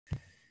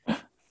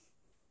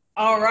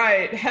All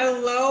right.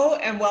 Hello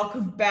and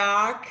welcome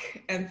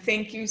back. And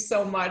thank you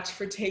so much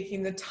for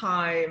taking the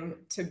time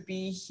to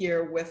be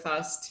here with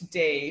us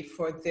today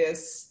for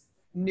this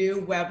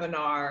new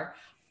webinar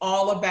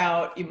all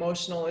about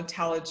emotional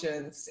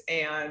intelligence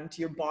and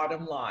your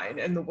bottom line.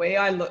 And the way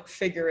I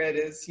figure it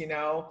is,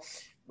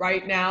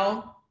 right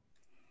now,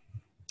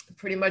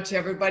 pretty much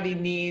everybody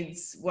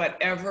needs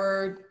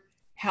whatever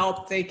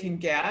help they can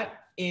get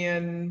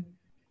in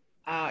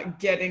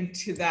getting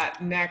to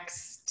that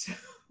next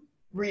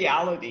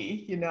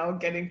reality,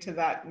 getting to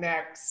that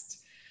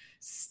next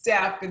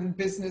step in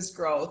business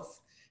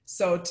growth.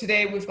 So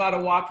today we've got a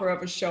whopper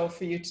of a show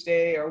for you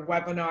today, or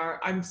webinar.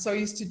 I'm so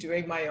used to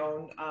doing my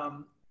own,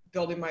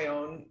 building my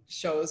own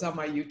shows on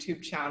my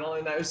YouTube channel.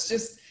 And I was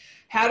just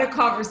had a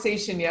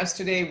conversation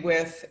yesterday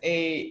with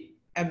a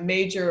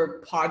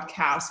major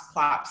podcast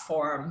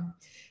platform.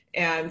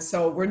 And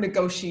so we're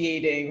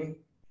negotiating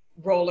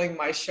rolling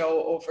my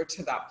show over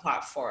to that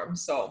platform.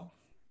 So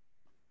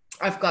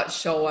I've got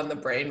show on the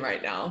brain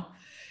right now.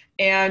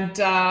 And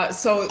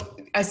so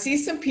I see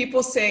some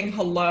people saying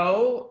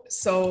hello.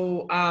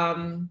 So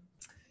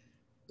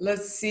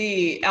let's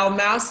see, El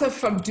Massa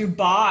from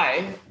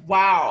Dubai.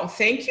 Wow,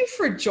 thank you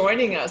for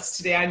joining us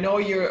today. I know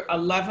you're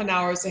 11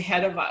 hours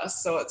ahead of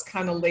us, so it's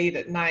kind of late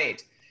at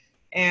night.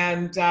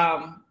 And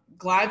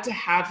glad to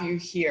have you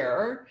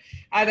here.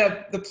 I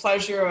had the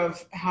pleasure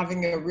of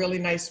having a really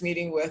nice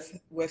meeting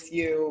with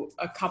you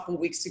a couple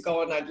weeks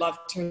ago, and I'd love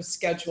to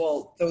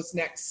schedule those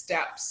next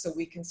steps so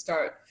we can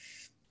start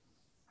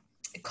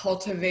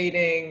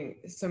cultivating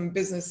some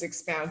business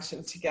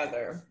expansion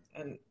together.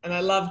 And I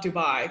love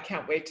Dubai. I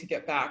can't wait to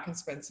get back and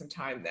spend some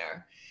time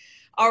there.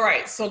 All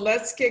right, so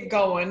let's get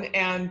going.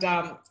 And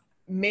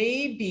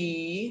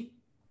maybe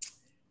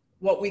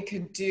what we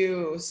could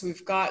do, so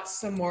we've got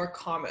some more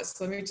comments.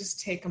 Let me just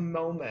take a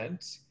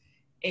moment.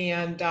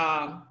 And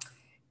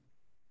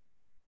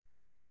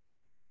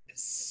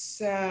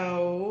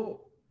so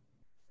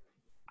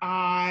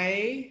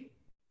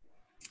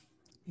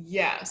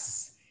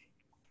yes,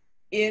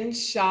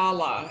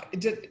 inshallah.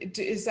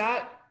 Is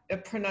that a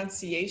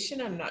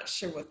pronunciation? I'm not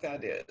sure what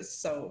that is.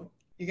 So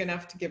you're gonna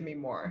have to give me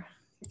more.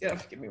 You're gonna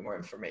have to give me more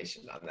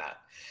information on that.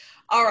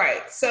 All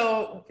right,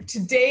 so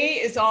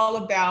today is all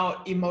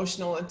about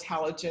emotional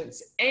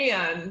intelligence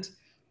and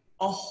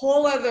a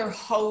whole other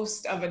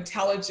host of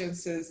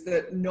intelligences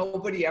that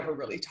nobody ever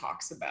really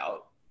talks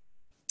about.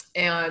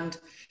 And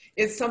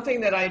it's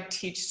something that I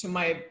teach to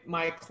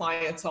my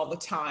clients all the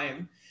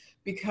time,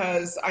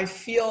 because I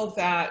feel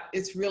that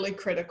it's really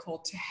critical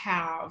to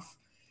have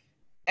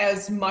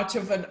as much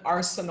of an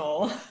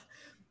arsenal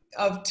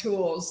of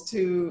tools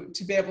to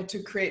be able to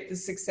create the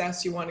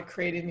success you want to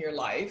create in your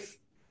life.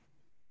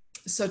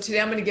 So today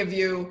I'm going to give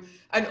you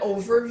an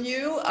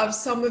overview of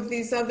some of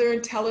these other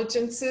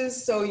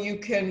intelligences so you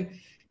can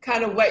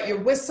kind of wet your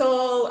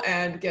whistle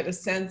and get a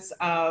sense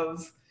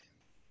of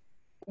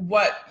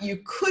what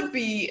you could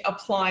be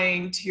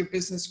applying to your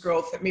business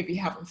growth that maybe you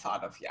haven't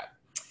thought of yet.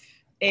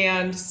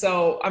 And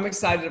so I'm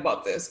excited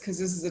about this because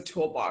this is a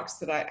toolbox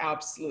that I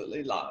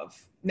absolutely love.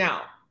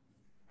 Now,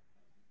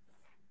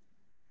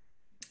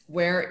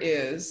 where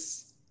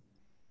is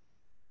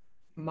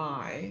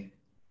my...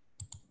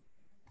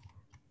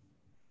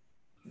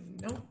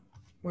 No,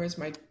 where's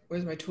my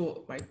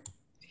tool?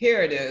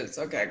 Here it is.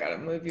 Okay, I gotta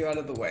move you out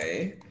of the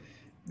way.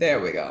 There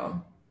we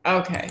go.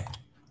 Okay.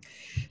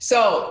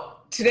 So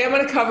today I'm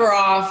gonna cover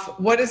off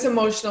what is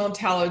emotional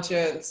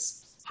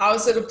intelligence, how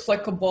is it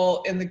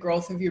applicable in the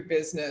growth of your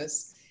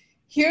business.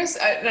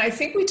 And I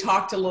think we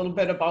talked a little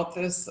bit about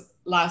this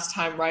last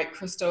time, right,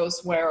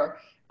 Christos, where,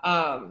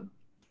 or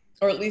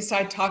at least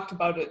I talked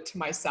about it to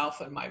myself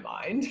in my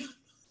mind.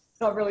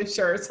 Not really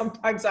sure,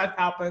 sometimes that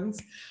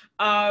happens.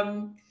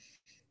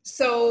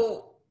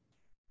 So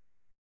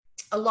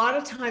a lot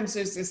of times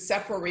there's this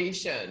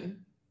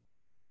separation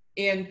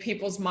in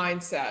people's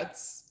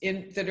mindsets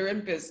that are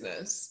in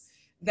business,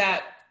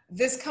 that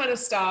this kind of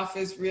stuff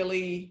is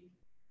really,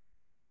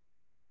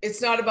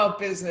 it's not about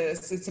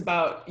business, it's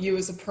about you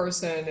as a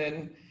person.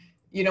 And,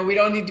 we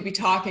don't need to be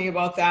talking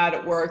about that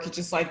at work. It's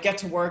just like, get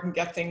to work and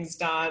get things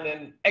done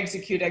and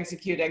execute.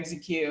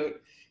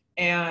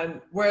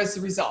 And where's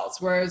the results?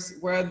 Where's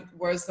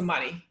the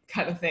money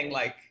kind of thing?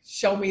 Like,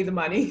 show me the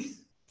money.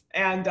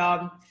 And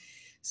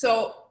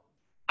so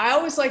I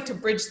always like to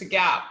bridge the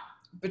gap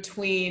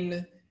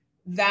between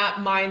that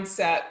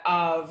mindset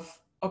of,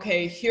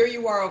 okay, here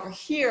you are over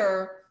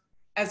here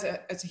as a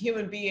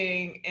human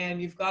being,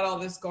 and you've got all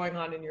this going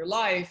on in your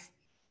life,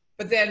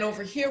 but then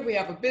over here we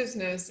have a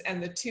business,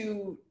 and the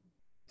two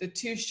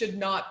should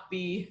not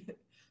be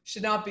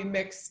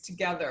mixed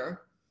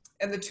together.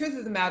 And the truth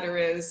of the matter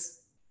is,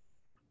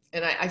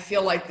 and I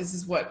feel like this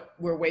is what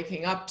we're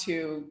waking up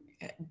to,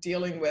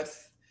 dealing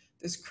with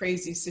this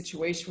crazy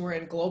situation we're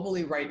in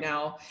globally right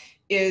now,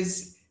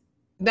 is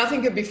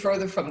nothing could be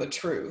further from the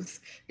truth,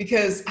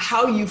 because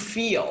how you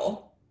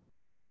feel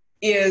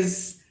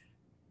is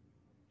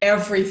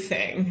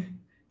everything.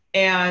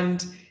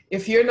 And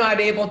if you're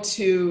not able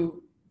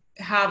to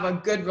have a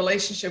good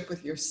relationship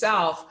with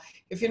yourself,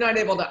 if you're not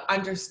able to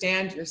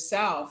understand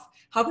yourself,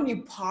 how can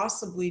you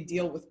possibly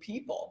deal with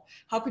people?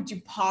 How could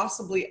you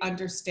possibly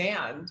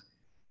understand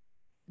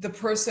the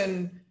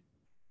person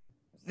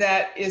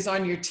that is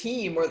on your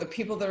team, or the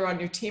people that are on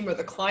your team, or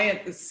the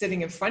client that's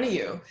sitting in front of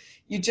you?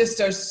 You just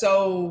are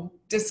so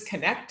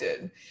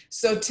disconnected.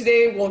 So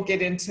today we'll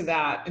get into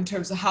that in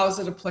terms of how is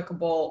it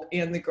applicable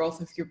in the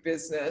growth of your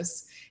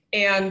business.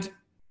 And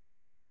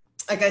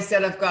like I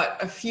said, I've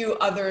got a few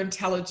other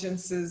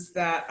intelligences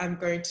that I'm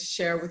going to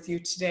share with you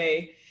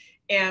today.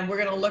 And we're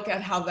going to look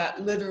at how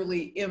that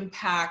literally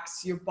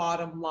impacts your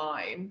bottom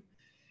line.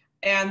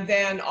 And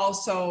then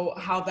also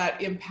how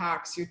that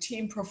impacts your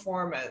team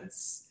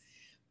performance.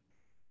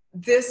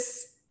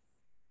 This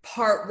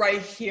part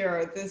right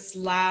here, this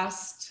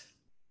last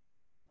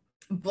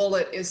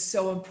bullet, is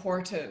so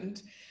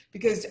important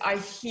because I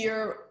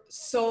hear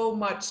so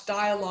much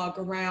dialogue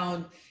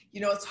around,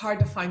 it's hard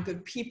to find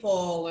good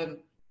people, and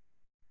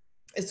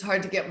it's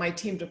hard to get my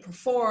team to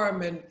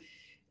perform. And,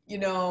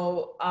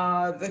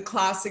 the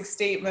classic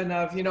statement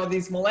of,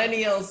 these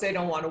millennials, they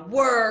don't want to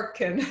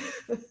work, and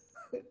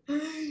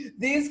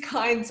these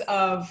kinds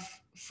of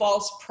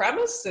false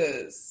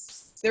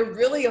premises. They're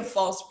really a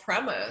false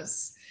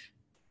premise.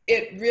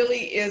 It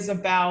really is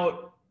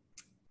about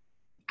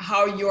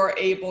how you're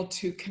able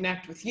to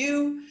connect with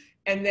you,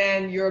 and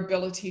then your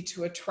ability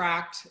to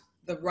attract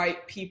the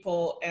right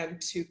people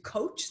and to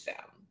coach them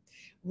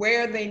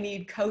where they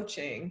need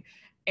coaching,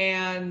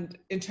 and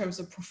in terms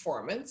of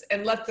performance,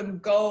 and let them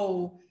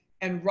go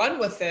and run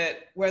with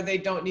it where they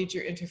don't need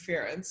your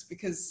interference.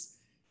 Because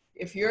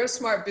if you're a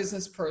smart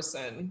business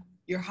person,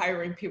 you're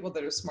hiring people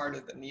that are smarter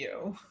than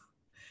you,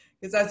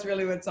 because that's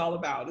really what it's all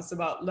about. It's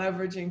about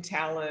leveraging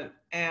talent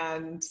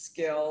and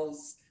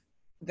skills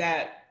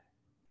that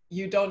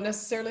you don't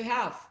necessarily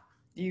have.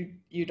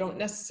 You don't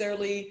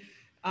necessarily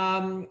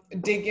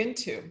dig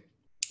into,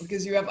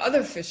 because you have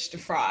other fish to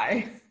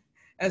fry,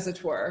 as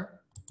it were.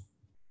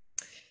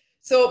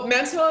 So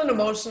mental and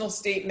emotional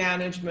state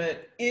management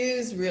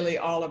is really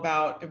all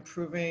about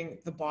improving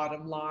the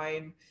bottom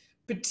line,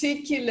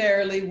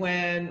 particularly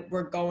when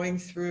we're going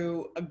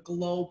through a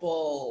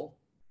global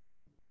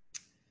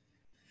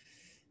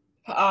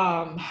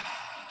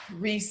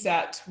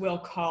reset, we'll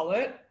call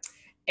it.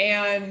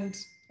 And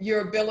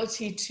your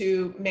ability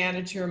to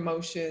manage your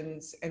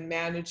emotions and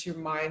manage your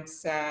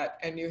mindset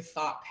and your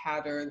thought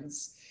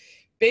patterns.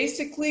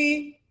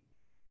 Basically,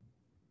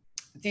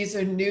 these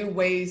are new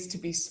ways to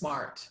be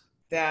smart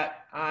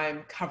that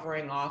I'm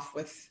covering off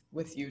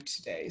with you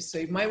today. So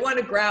you might want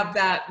to grab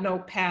that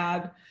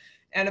notepad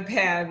and a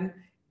pen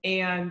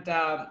and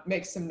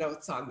make some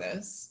notes on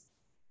this.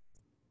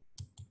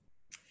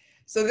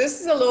 So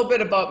this is a little bit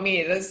about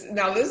me. This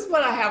is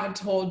what I haven't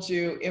told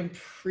you in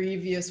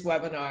previous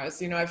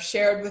webinars. I've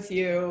shared with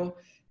you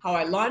how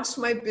I launched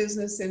my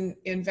business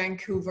in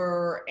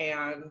Vancouver,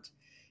 and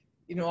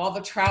all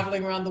the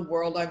traveling around the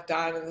world I've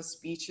done and the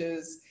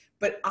speeches.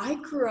 But I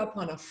grew up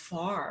on a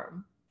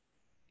farm,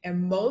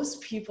 and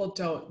most people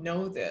don't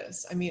know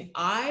this. I mean,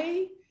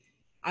 I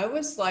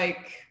was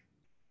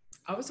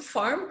a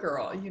farm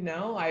girl,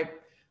 I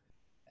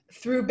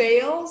threw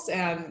bales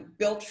and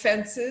built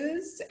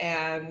fences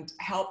and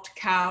helped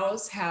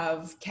cows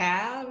have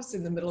calves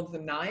in the middle of the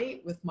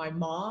night with my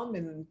mom,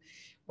 and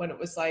when it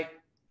was like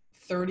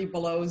 30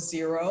 below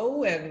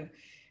zero, and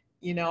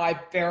I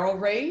barrel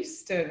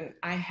raced, and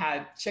I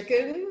had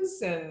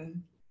chickens,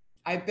 and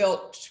I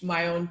built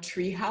my own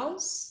tree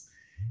house,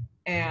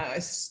 and I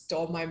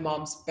stole my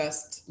mom's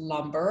best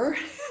lumber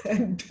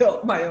and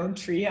built my own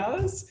tree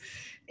house.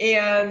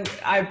 And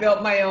I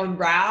built my own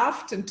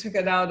raft and took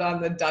it out on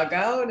the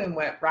dugout and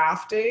went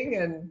rafting.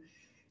 And,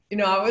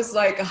 I was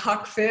like a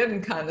Huck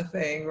Finn kind of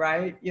thing,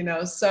 right?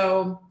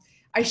 So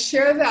I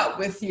share that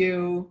with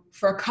you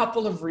for a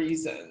couple of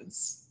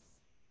reasons.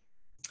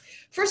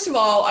 First of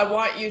all, I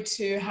want you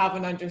to have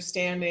an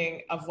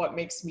understanding of what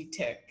makes me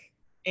tick.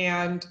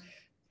 And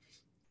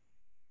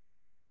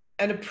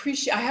I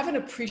have an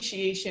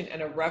appreciation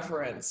and a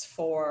reverence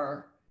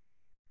for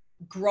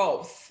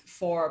growth,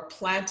 for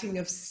planting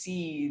of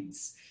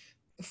seeds,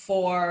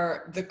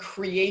 for the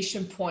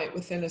creation point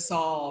within us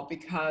all,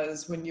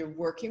 because when you're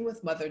working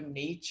with Mother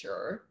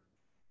Nature,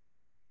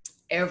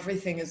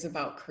 everything is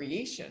about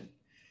creation.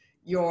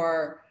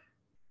 You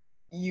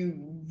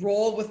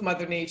roll with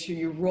Mother Nature,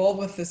 you roll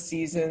with the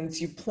seasons,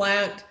 you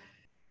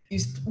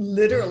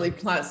literally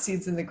plant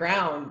seeds in the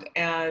ground,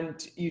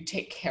 and you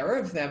take care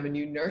of them, and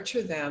you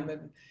nurture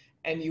them,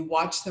 and you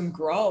watch them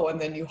grow,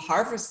 and then you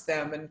harvest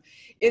them. And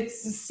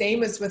it's the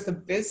same as with a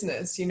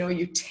business.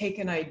 You take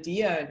an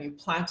idea and you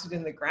plant it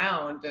in the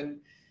ground,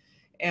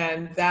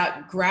 and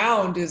that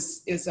ground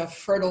is a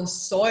fertile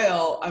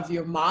soil of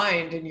your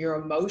mind and your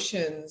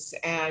emotions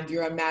and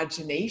your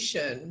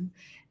imagination.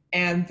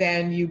 And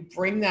then you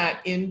bring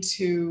that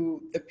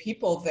into the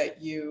people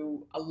that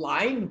you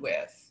align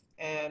with,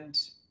 and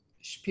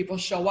people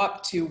show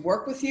up to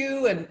work with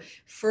you and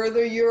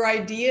further your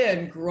idea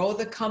and grow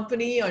the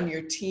company on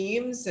your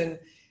teams, and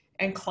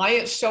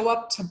clients show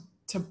up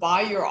to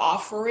buy your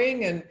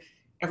offering,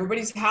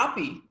 everybody's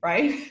happy,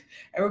 right?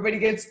 Everybody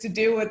gets to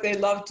do what they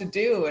love to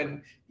do,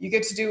 and you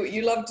get to do what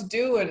you love to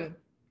do, and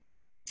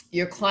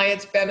your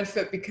clients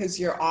benefit because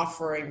you're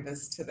offering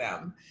this to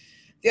them.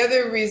 The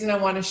other reason I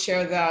want to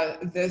share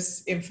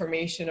this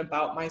information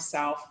about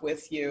myself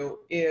with you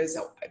is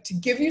to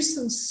give you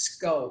some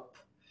scope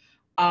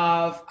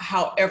of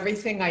how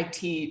everything I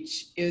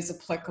teach is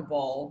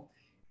applicable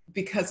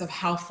because of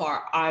how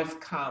far I've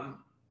come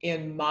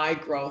in my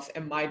growth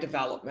and my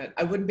development.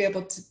 I wouldn't be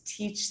able to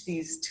teach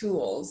these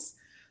tools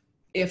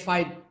if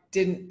I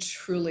didn't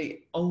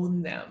truly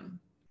own them,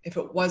 if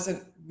it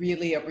wasn't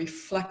really a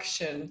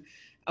reflection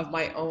of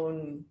my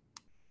own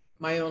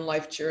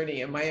life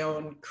journey and my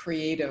own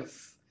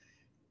creative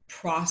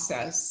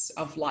process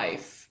of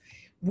life.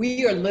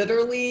 We are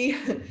literally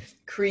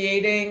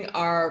creating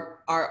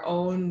our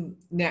own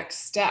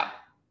next step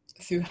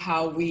through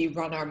how we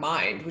run our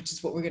mind, which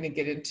is what we're going to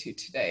get into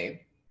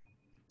today.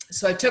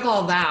 So I took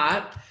all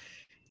that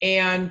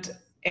and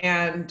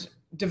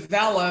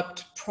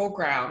developed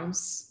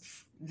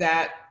programs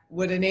that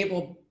would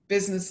enable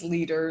business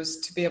leaders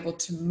to be able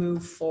to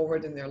move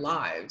forward in their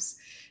lives.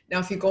 Now,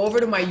 if you go over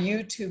to my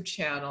YouTube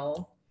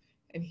channel,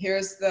 and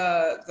here's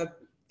the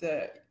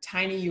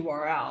tiny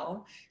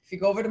URL. If you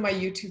go over to my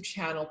YouTube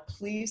channel,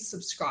 please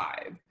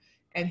subscribe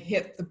and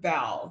hit the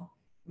bell.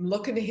 I'm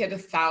looking to hit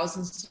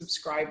 1,000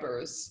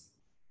 subscribers.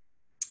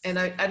 And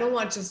I don't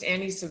want just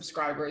any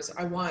subscribers.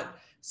 I want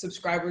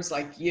subscribers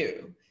like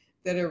you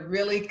that are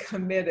really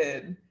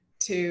committed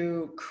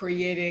to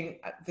creating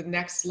the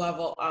next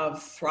level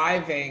of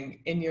thriving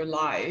in your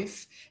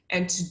life,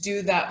 and to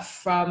do that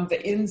from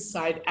the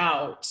inside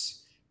out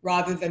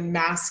rather than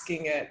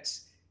masking it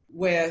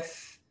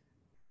with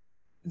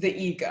the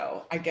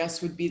ego, I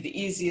guess would be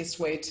the easiest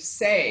way to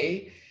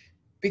say,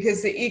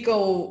 because the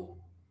ego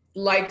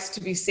likes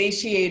to be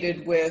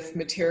satiated with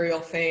material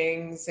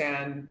things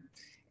and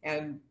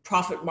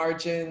profit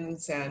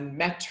margins and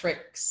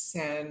metrics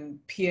and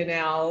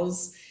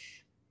P&Ls.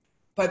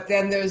 But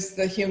then there's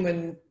the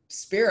human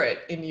spirit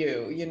in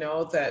you, you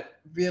know, that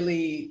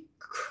really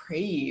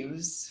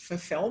craves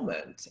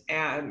fulfillment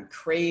and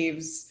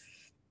craves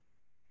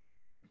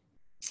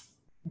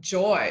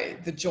joy,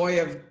 the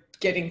joy of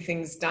getting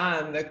things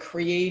done, the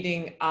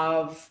creating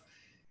of,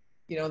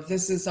 you know,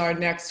 this is our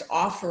next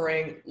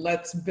offering,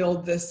 let's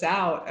build this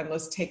out and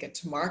let's take it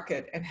to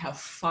market and have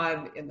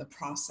fun in the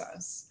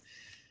process.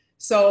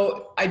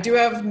 So I do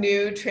have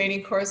new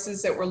training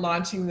courses that we're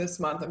launching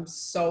this month. I'm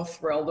so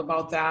thrilled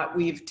about that.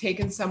 We've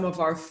taken some of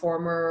our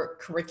former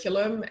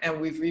curriculum and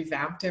we've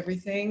revamped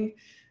everything.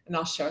 And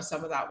I'll share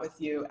some of that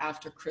with you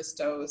after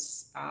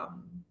Christos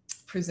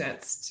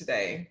presents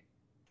today.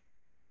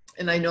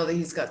 And I know that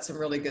he's got some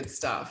really good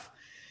stuff.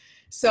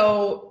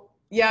 So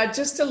yeah,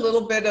 just a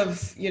little bit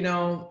of, you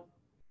know,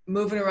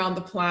 moving around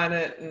the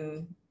planet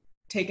and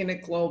taking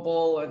it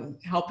global and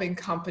helping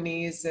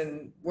companies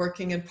and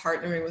working and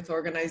partnering with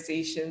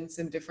organizations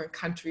in different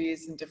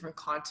countries and different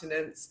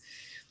continents.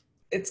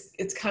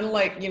 It's kind of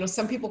like, you know,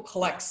 some people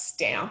collect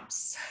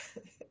stamps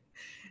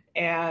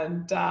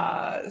and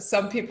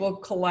some people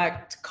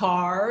collect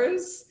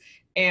cars,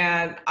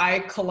 and I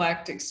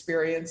collect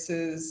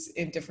experiences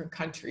in different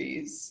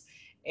countries.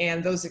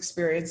 And those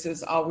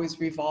experiences always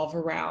revolve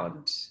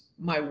around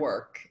my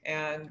work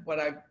and what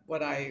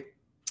I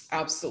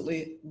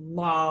absolutely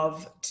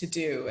love to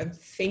do. And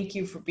thank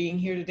you for being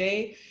here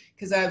today,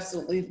 because I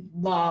absolutely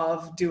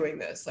love doing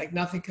this. Like,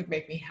 nothing could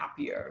make me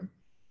happier.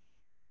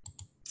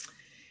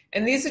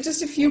 And these are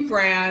just a few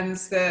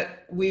brands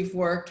that we've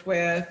worked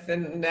with,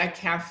 and I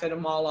can't fit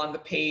them all on the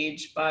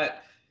page,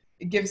 but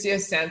it gives you a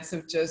sense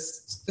of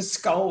just the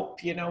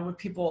scope, you know, with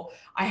people.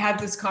 I had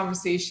this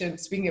conversation,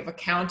 speaking of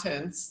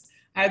accountants,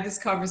 I had this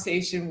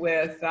conversation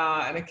with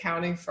an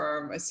accounting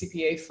firm, a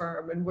CPA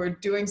firm, and we're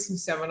doing some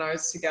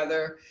seminars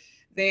together.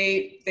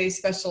 They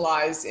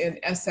specialize in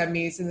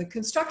SMEs in the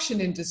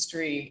construction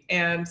industry.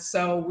 And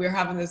so we're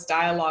having this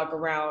dialogue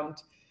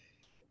around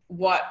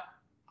what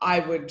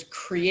I would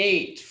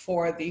create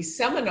for these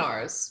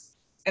seminars.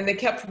 And they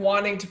kept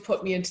wanting to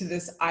put me into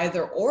this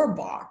either or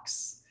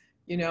box.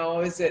 You know,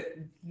 is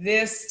it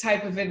this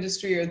type of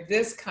industry or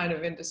this kind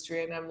of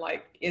industry? And I'm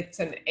like, it's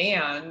an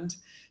and.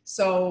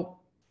 So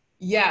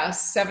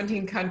yes,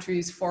 17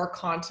 countries, 4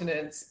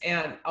 continents,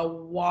 and a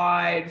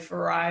wide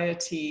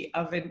variety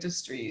of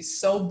industries,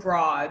 so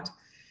broad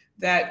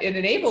that it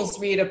enables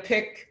me to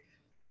pick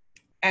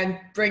and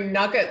bring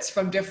nuggets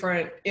from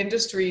different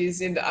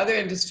industries into other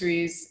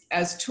industries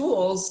as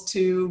tools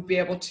to be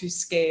able to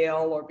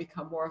scale or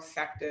become more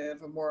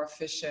effective or more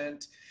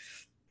efficient.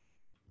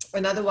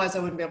 And otherwise I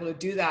wouldn't be able to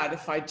do that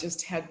if I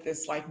just had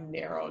this like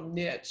narrow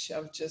niche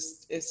of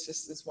just, it's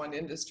just this one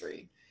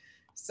industry.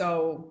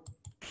 So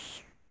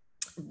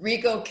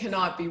Rigo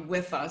cannot be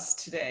with us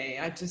today.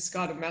 I just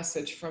got a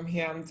message from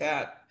him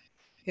that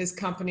his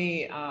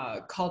company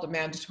called a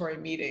mandatory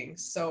meeting.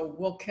 So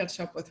we'll catch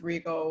up with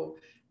Rigo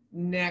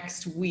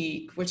next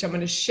week, which I'm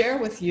going to share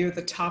with you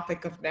the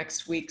topic of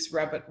next week's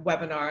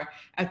webinar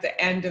at the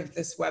end of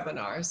this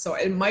webinar. So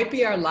it might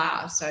be our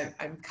last.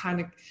 I'm kind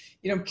of,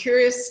 you know,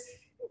 curious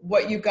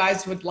what you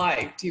guys would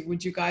like.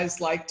 Would you guys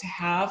like to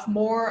have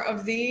more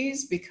of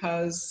these?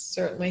 Because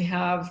certainly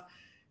have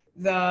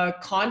the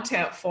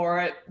content for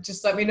it.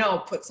 Just let me know,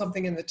 put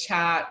something in the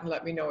chat and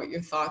let me know what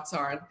your thoughts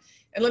are.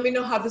 And let me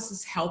know how this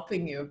is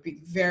helping you. I'd be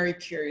very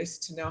curious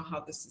to know how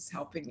this is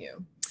helping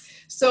you.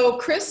 So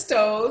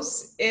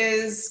Christos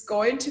is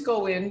going to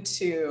go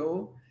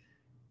into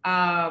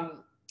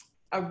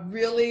a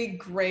really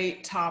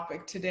great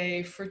topic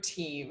today for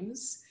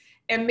teams.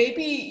 And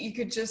maybe you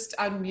could just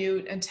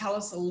unmute and tell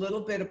us a little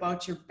bit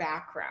about your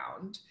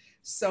background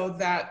so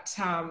that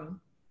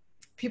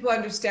people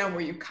understand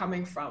where you're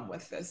coming from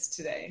with this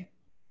today.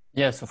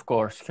 Yes, of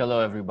course. Hello,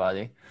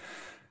 everybody.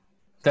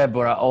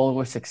 Deborah,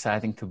 always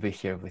exciting to be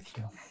here with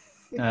you.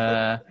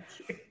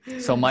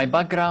 So my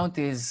background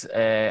is,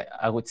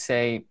 I would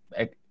say,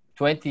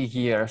 20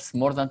 years,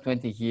 more than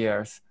 20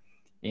 years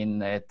in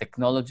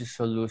technology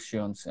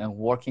solutions and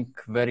working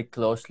very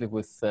closely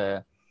with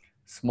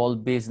small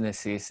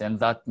businesses. And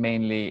that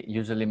mainly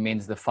usually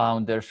means the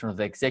founders or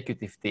the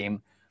executive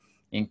team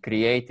in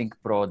creating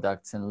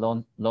products and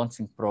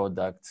launching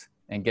products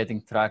and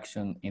getting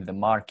traction in the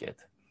market.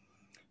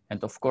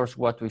 And of course,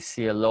 what we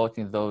see a lot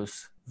in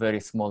those very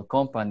small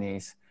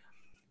companies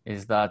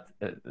is that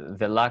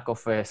the lack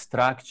of a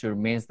structure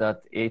means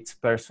that each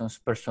person's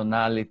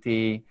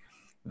personality,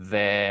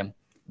 the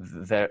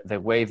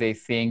way they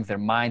think, their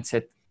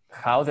mindset,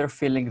 how they're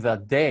feeling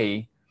that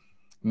day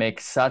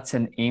makes such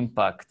an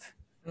impact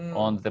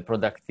on the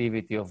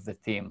productivity of the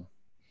team.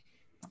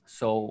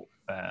 So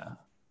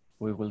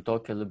we will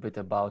talk a little bit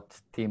about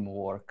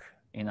teamwork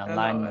in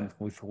alignment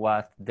with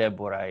what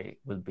Deborah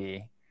will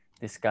be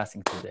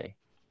discussing today.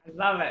 I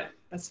love it.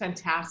 That's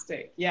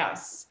fantastic.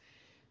 Yes.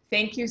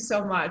 Thank you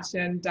so much.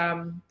 And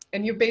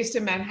you're based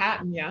in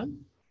Manhattan, yeah?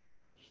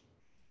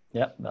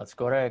 Yeah, that's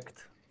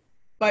correct.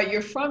 But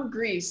you're from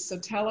Greece, so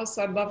tell us,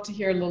 I'd love to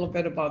hear a little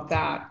bit about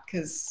that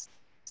because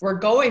we're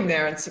going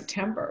there in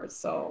September,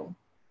 so.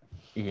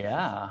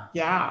 Yeah.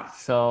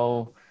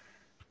 So,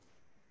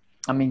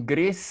 I mean,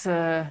 Greece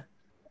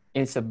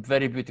is a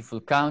very beautiful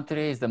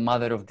country. It's the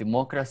mother of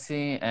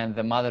democracy and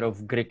the mother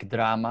of Greek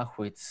drama,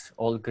 which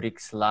all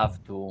Greeks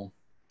love to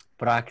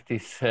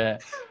practice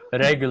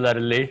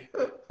regularly.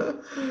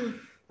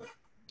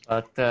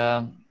 But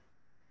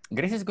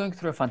Greece is going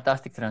through a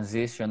fantastic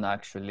transition,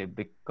 actually,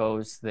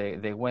 because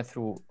they went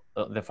through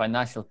the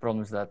financial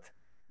problems that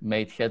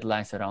made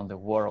headlines around the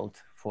world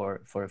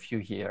for a few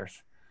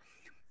years.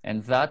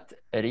 And that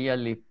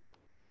really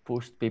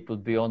pushed people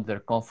beyond their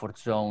comfort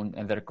zone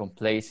and their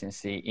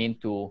complacency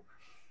into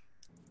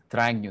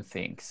trying new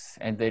things.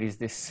 And there is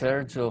this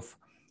surge of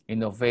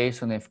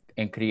innovation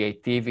and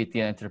creativity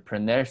and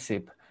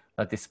entrepreneurship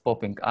that is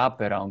popping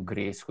up around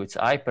Greece, which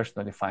I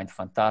personally find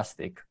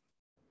fantastic.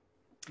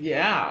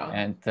 Yeah.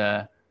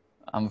 And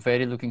I'm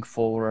very looking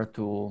forward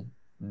to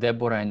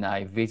Deborah and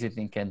I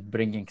visiting and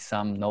bringing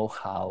some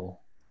know-how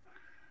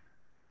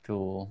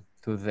to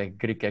the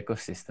Greek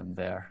ecosystem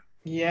there.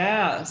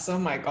 Yes. Oh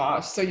my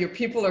gosh. So your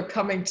people are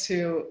coming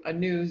to a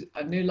new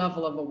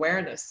level of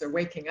awareness. They're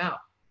waking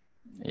up.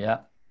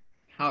 Yeah.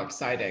 How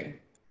exciting.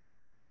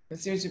 It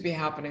seems to be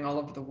happening all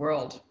over the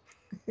world.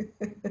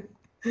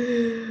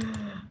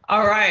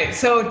 All right.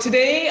 So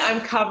today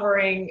I'm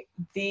covering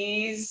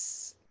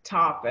these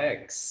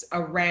topics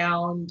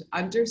around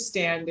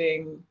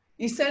understanding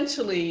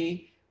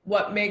essentially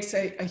what makes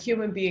a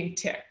human being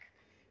tick.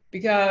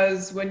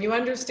 Because when you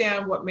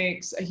understand what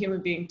makes a human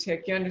being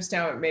tick, you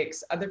understand what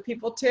makes other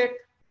people tick,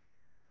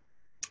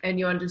 and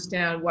you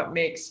understand what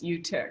makes you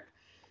tick.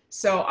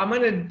 So I'm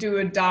going to do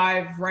a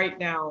dive right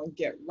now and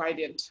get right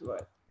into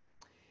it.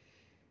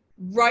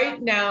 Right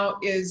now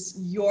is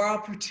your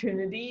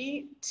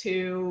opportunity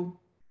to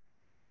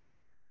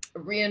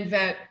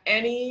reinvent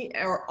any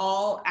or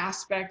all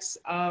aspects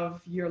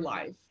of your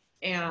life.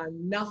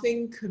 And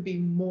nothing could be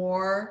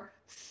more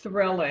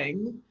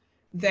thrilling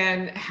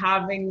than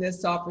having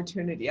this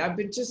opportunity. I've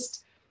been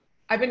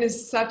in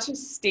such a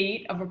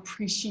state of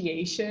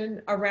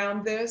appreciation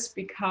around this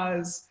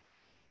because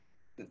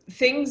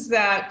things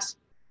that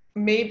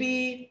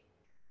maybe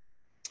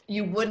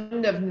you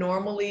wouldn't have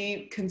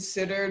normally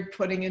considered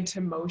putting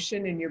into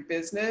motion in your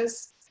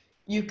business,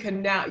 you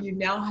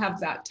now have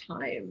that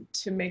time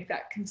to make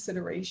that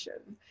consideration.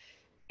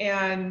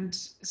 And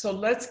so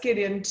let's get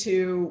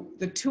into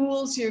the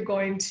tools you're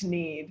going to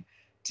need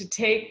to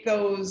take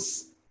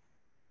those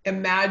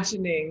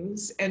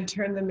imaginings and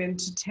turn them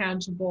into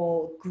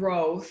tangible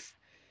growth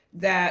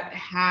that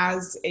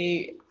has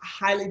a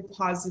highly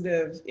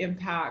positive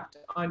impact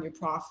on your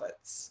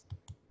profits.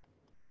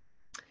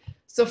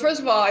 So first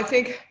of all, I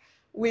think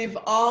we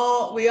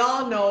all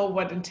know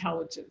what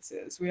intelligence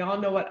is. We all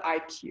know what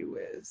IQ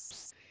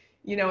is.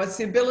 You know, it's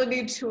the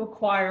ability to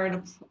acquire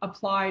and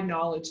apply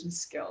knowledge and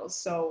skills.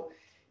 So,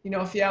 you know,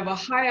 if you have a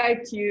high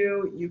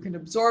IQ, you can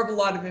absorb a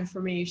lot of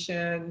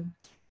information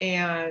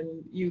and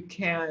you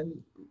can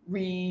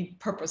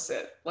repurpose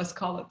it. Let's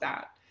call it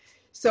that.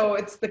 So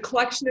it's the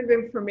collection of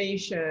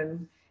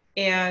information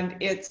and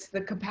it's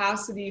the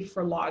capacity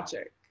for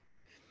logic.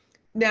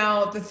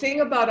 Now, the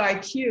thing about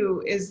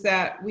IQ is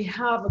that we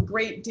have a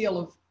great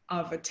deal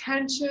of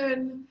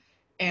attention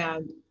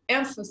and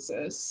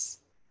emphasis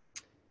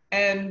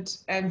and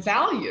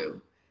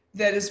value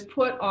that is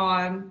put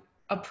on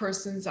a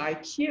person's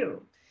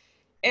IQ.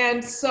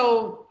 And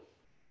so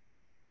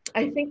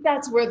I think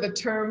that's where the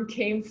term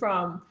came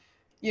from.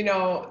 You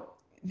know,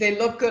 they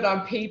look good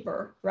on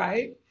paper,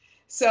 right?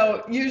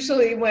 So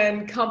usually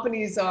when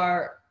companies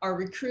are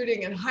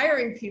recruiting and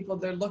hiring people,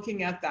 they're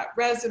looking at that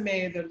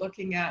resume, they're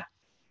looking at,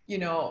 you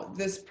know,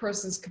 this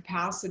person's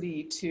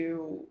capacity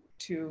to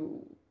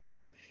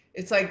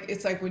it's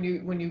like when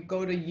you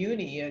go to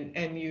uni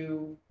and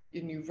you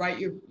write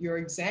your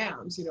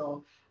exams, you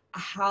know,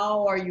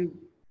 how are you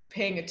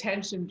paying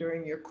attention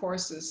during your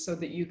courses so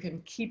that you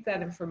can keep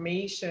that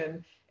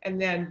information and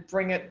then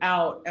bring it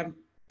out and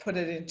put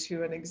it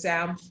into an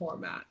exam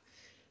format.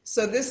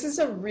 So this is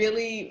a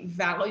really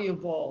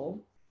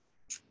valuable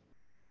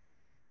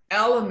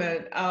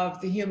element of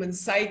the human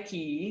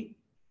psyche,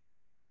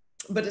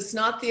 but it's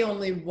not the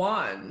only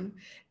one.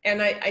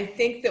 And I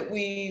think that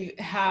we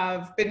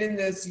have been in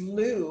this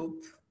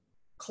loop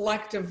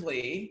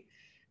collectively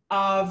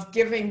of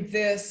giving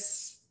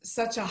this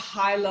such a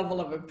high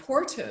level of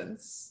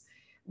importance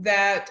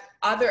that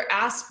other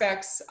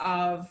aspects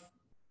of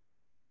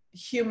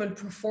human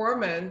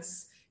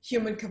performance,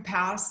 human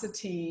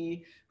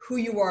capacity, who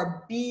you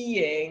are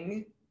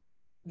being,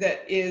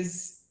 that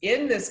is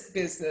in this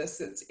business,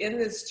 that's in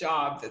this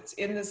job, that's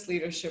in this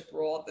leadership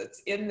role,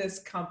 that's in this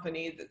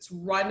company, that's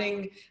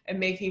running and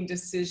making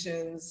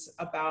decisions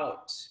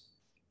about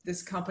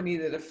this company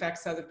that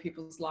affects other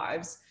people's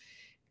lives.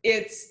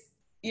 It's,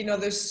 you know,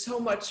 there's so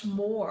much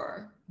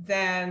more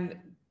than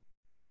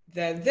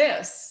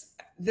this.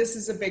 This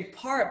is a big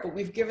part, but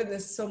we've given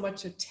this so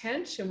much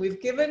attention.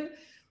 We've given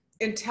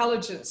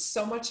intelligence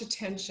so much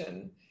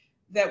attention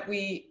that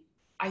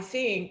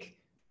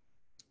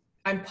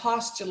I'm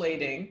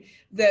postulating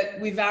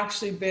that we've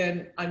actually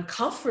been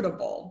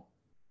uncomfortable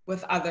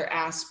with other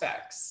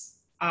aspects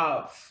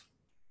of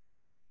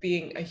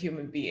being a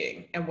human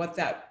being and what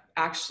that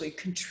actually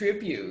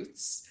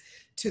contributes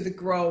to the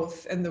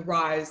growth and the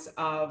rise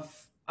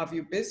of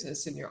your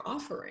business and your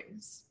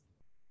offerings.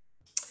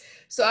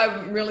 So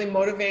I'm really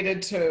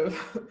motivated to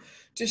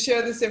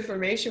share this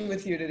information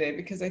with you today,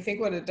 because I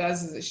think what it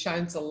does is it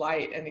shines a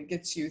light and it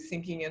gets you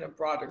thinking in a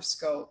broader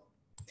scope.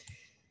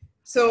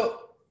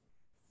 So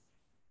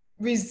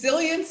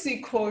resiliency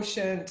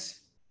quotient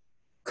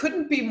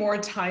couldn't be more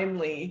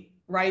timely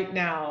right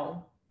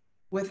now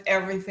with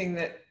everything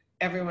that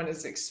everyone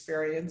is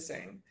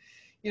experiencing.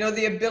 You know,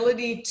 the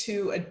ability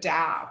to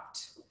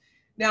adapt.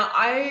 Now,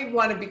 I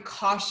want to be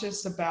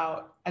cautious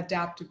about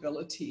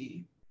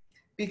adaptability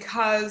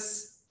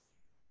because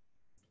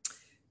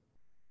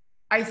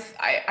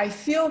I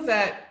feel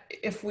that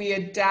if we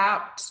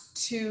adapt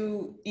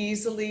too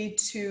easily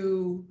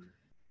to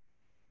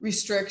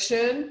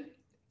restriction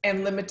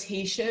and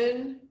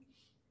limitation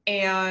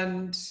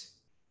and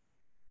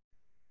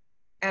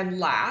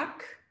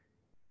lack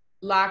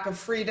of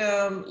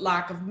freedom,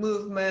 lack of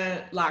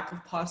movement, lack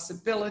of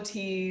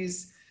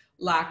possibilities,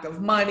 lack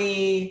of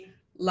money,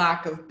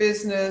 lack of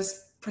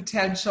business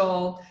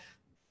potential,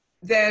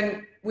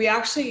 then we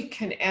actually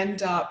can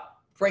end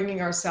up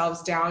bringing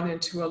ourselves down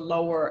into a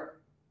lower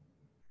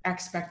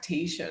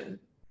expectation.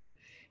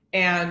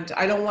 And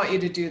I don't want you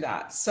to do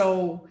that.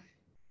 So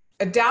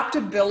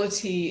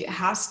adaptability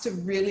has to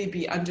really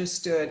be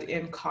understood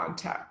in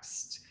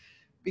context,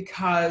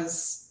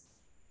 because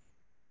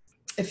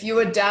if you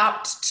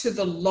adapt to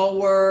the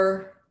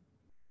lower,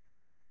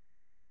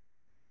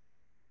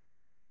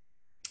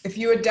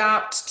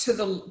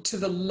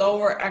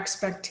 lower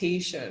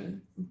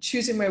expectation, I'm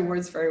choosing my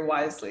words very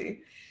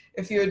wisely,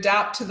 if you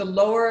adapt to the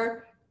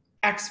lower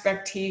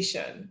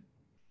expectation,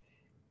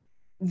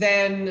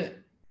 then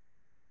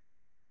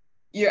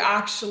you're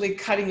actually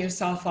cutting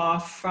yourself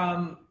off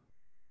from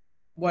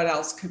what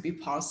else could be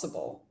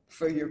possible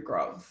for your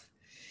growth.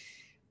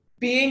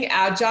 Being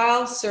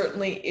agile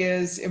certainly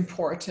is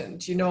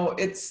important. You know,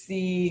 it's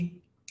the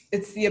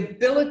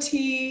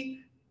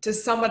ability, to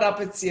sum it up,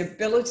 it's the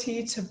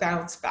ability to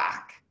bounce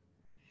back.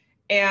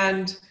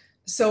 And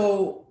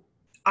so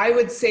I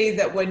would say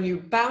that when you're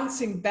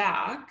bouncing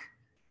back,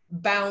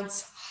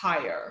 bounce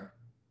higher.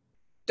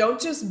 Don't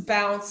just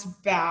bounce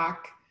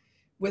back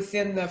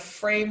within the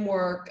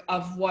framework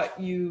of what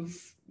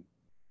you've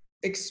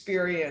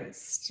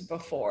experienced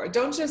before.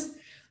 Don't just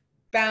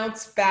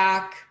bounce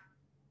back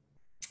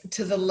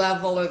to the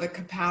level or the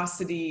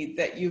capacity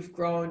that you've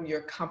grown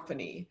your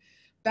company.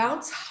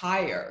 Bounce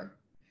higher.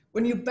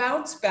 When you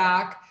bounce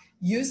back,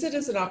 use it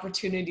as an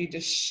opportunity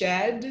to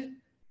shed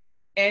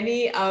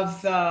any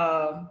of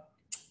the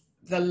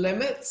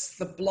limits,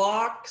 the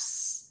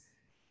blocks,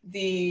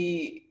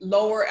 the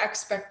lower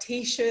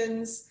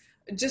expectations.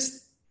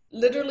 Just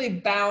literally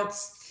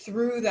bounce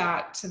through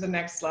that to the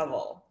next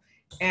level.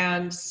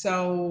 And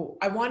so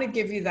I want to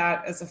give you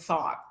that as a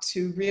thought,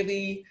 to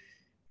really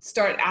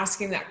start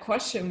asking that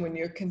question when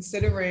you're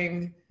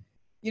considering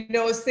you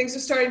know, as things are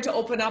starting to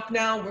open up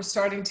now, we're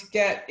starting to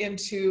get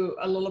into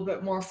a little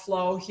bit more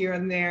flow here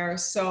and there.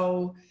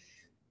 So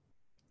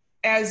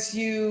as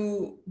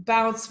you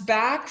bounce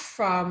back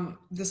from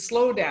the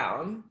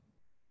slowdown,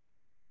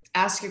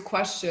 ask your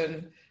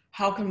question,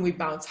 how can we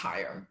bounce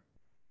higher?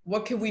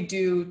 What can we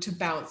do to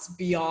bounce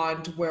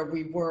beyond where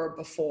we were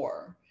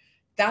before?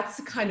 That's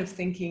the kind of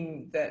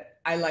thinking that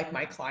I like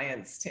my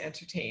clients to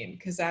entertain,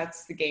 because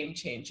that's the game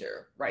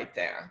changer right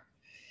there.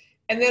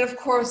 And then, of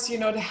course, you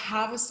know, to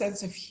have a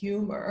sense of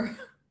humor.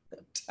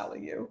 I'm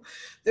telling you,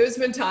 there's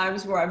been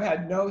times where I've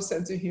had no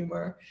sense of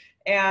humor.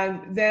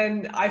 And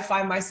then I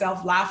find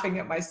myself laughing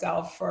at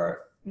myself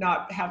for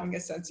not having a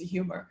sense of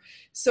humor.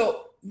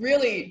 So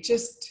really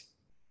just,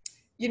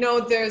 you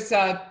know, there's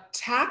a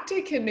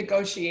tactic in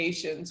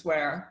negotiations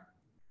where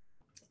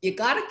you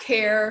gotta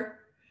care,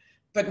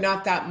 but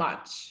not that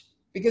much.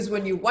 Because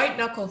when you white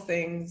knuckle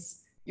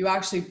things, you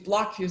actually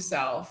block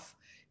yourself.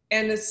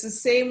 And it's the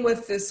same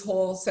with this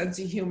whole sense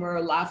of humor,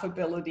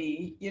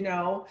 laughability, you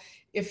know,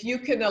 if you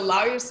can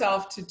allow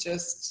yourself to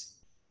just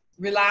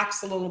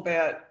relax a little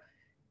bit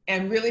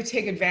and really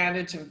take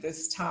advantage of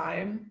this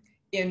time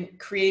in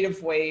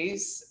creative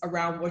ways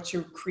around what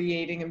you're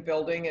creating and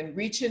building, and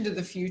reach into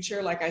the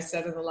future, like I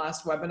said in the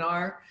last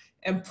webinar,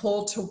 and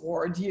pull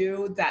toward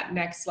you that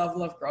next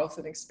level of growth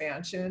and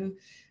expansion.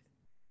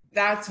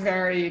 That's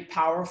very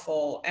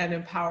powerful and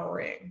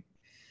empowering.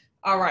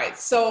 All right.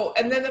 So,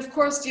 and then of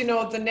course, you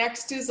know, the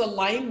next is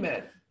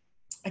alignment.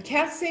 I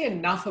can't say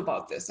enough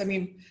about this. I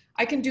mean,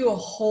 I can do a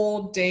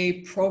whole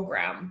day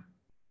program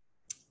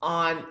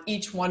on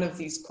each one of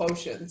these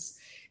quotients.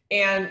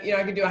 And, you know,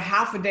 I could do a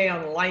half a day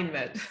on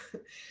alignment,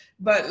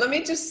 but let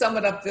me just sum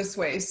it up this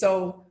way.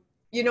 So,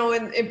 you know,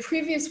 in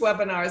previous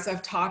webinars,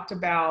 I've talked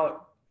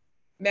about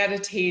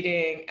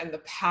meditating and the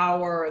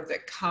power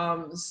that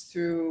comes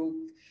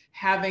through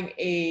having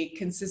a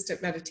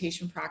consistent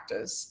meditation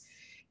practice.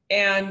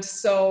 And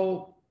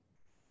so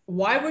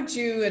why would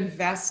you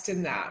invest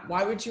in that?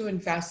 Why would you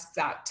invest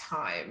that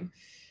time?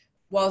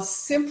 Well,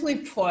 simply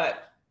put,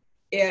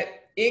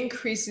 it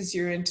increases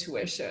your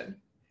intuition.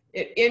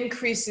 It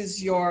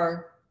increases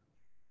your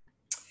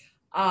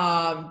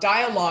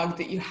dialogue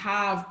that you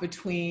have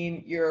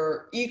between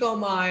your ego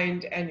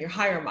mind and your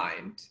higher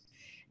mind.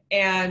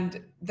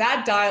 And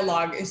that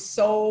dialogue is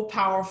so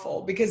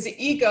powerful because the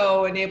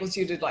ego enables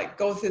you to like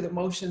go through the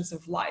motions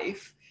of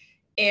life.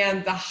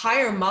 And the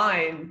higher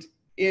mind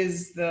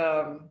is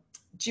the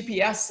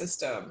GPS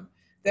system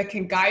that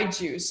can guide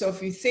you. So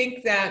if you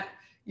think that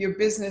your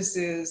business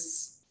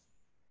is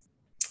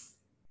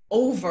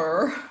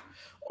over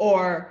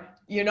or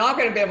you're not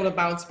going to be able to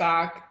bounce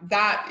back,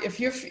 that if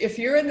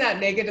you're in that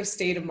negative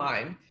state of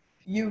mind,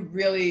 you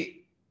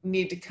really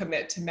need to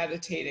commit to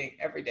meditating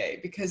every day,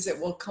 because it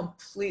will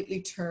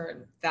completely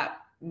turn that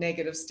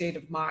negative state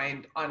of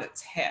mind on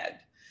its head.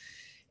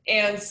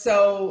 And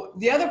so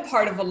the other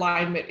part of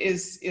alignment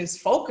is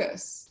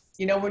focus.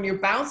 You know, when you're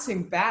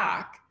bouncing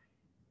back,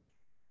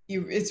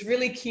 it's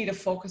really key to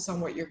focus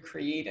on what you're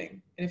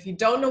creating. And if you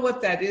don't know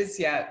what that is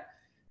yet,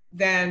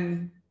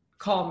 then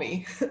call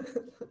me.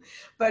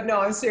 But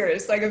no, I'm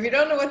serious. Like if you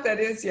don't know what that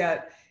is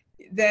yet,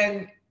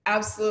 then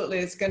absolutely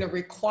it's going to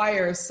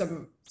require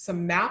some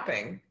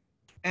mapping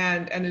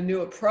and a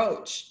new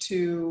approach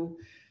to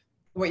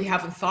what you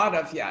haven't thought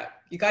of yet.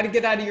 You got to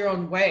get out of your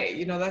own way.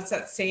 You know, that's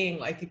that saying,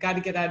 like you got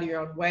to get out of your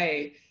own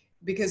way,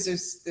 because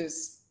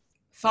there's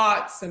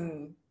thoughts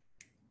and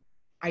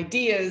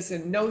ideas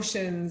and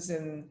notions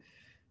and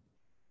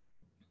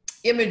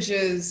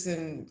images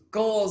and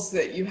goals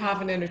that you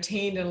haven't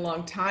entertained in a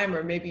long time,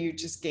 or maybe you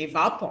just gave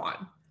up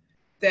on,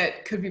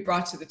 that could be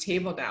brought to the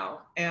table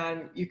now,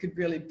 and you could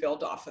really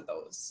build off of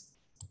those.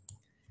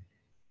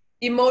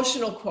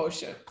 Emotional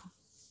quotient.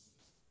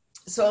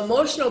 So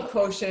emotional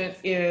quotient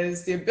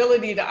is the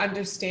ability to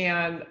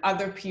understand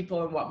other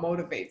people and what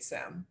motivates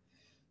them.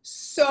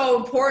 So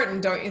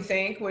important, don't you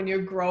think, when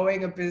you're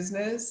growing a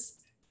business,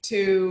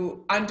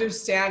 to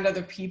understand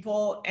other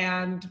people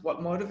and what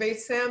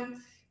motivates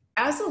them.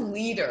 As a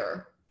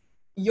leader,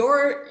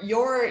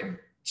 your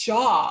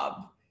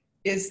job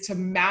is to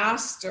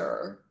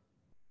master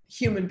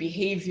human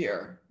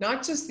behavior,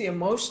 not just the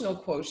emotional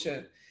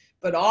quotient,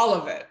 but all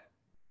of it.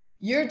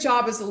 Your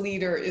job as a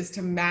leader is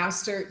to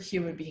master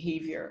human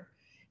behavior.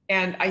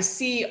 And I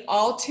see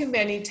all too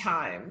many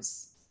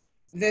times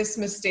this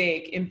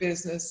mistake in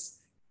business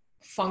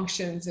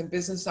functions and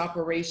business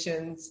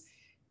operations.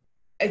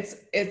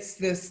 It's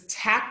this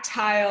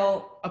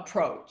tactile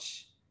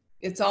approach.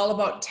 It's all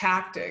about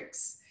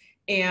tactics.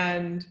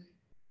 And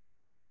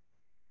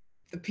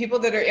the people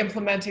that are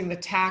implementing the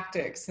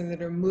tactics and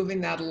that are moving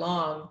that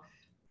along,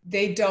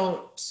 they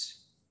don't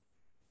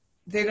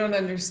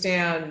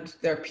understand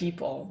their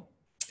people.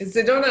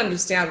 They don't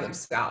understand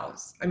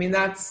themselves. I mean,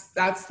 that's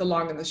the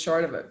long and the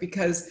short of it,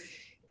 because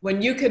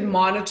when you can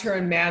monitor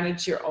and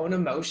manage your own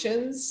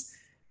emotions,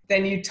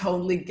 then you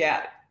totally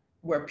get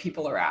where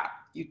people are at.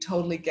 You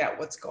totally get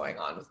what's going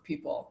on with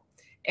people.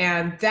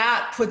 And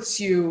that puts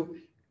you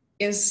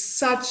in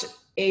such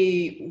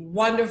a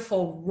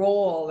wonderful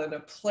role and a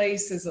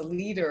place as a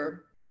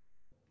leader,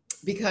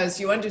 because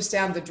you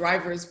understand the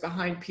drivers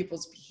behind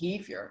people's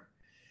behavior.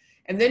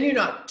 And then you're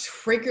not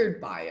triggered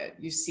by it.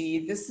 You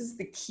see, this is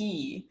the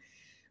key.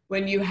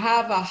 When you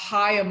have a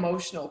high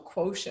emotional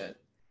quotient,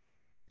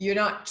 you're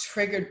not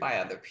triggered by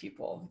other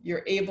people.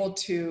 You're able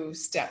to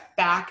step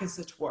back, as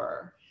it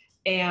were,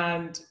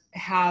 and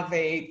have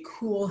a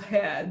cool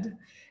head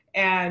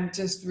and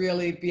just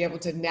really be able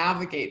to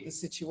navigate the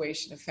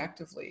situation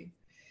effectively.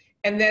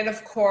 And then,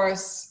 of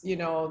course, you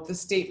know, the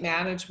state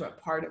management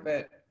part of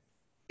it,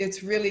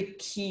 it's really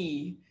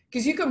key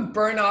because you can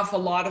burn off a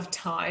lot of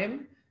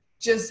time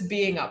just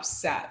being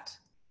upset.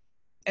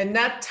 And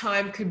that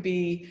time could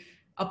be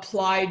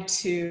applied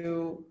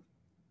to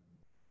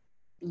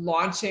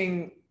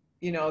launching,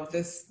 you know,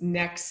 this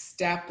next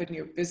step in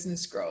your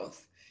business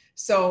growth.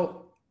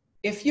 So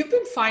if you've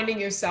been finding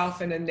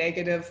yourself in a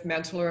negative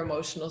mental or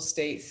emotional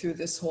state through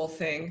this whole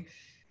thing,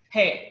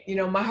 hey, you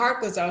know, my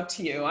heart goes out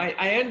to you.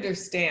 I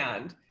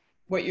understand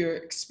what you're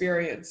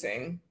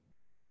experiencing.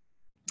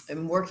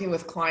 I'm working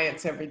with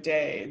clients every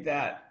day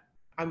that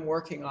I'm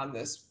working on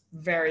this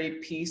very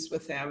piece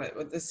with them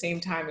at the same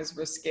time as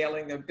we're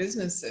scaling their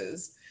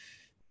businesses.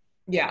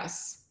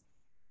 Yes,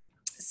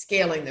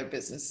 scaling their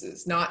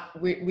businesses.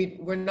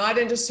 We're not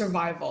into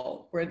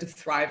survival. We're into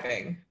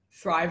thriving.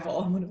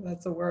 Thrival,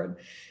 that's a word.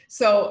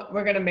 So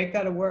we're going to make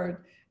that a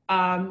word.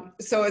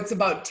 So it's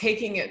about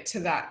taking it to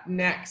that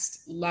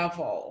next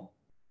level.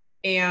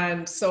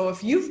 And so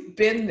if you've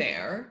been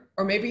there,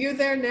 or maybe you're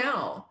there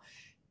now,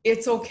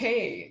 it's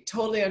okay.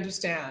 Totally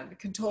understand.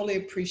 Can totally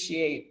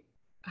appreciate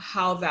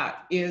how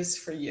that is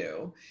for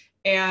you.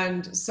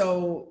 And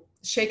so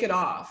shake it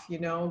off, you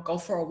know, go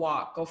for a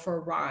walk, go for a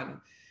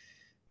run.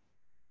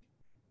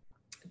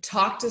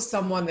 Talk to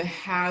someone that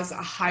has a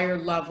higher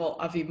level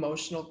of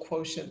emotional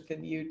quotient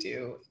than you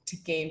do to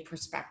gain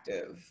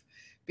perspective,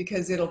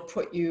 because it'll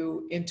put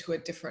you into a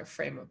different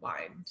frame of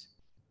mind.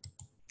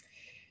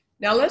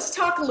 Now let's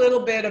talk a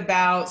little bit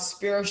about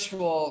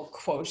spiritual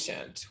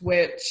quotient,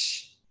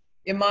 which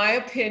in my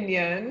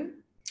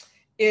opinion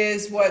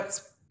is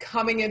what's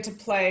coming into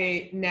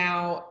play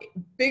now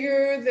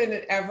bigger than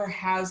it ever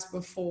has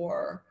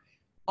before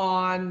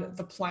on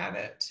the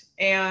planet.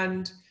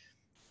 And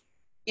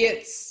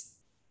it's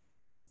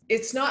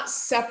not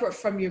separate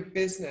from your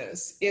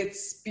business.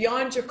 It's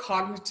beyond your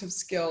cognitive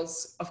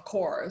skills, of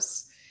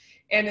course,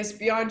 and it's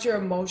beyond your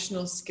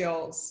emotional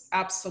skills,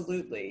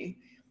 absolutely.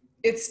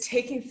 It's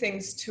taking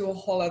things to a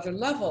whole other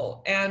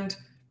level. And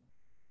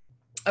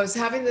I was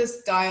having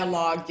this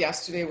dialogue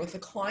yesterday with a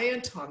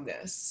client on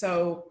this.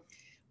 So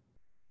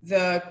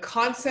the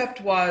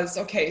concept was,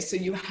 okay, so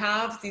you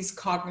have these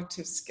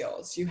cognitive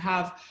skills, you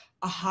have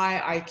a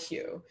high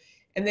IQ,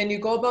 and then you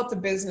go about the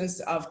business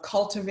of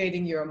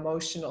cultivating your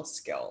emotional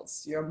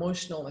skills, your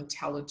emotional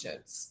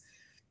intelligence.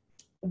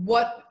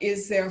 What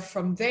is there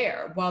from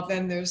there? Well,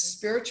 then there's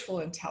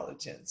spiritual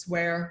intelligence,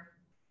 where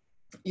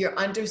you're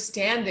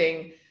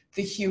understanding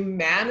the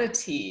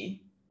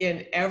humanity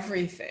in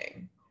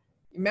everything.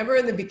 Remember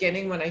in the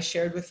beginning when I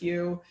shared with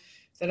you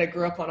that I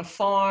grew up on a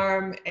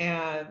farm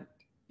and,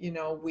 you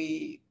know,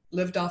 we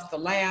lived off the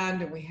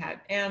land and we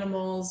had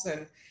animals,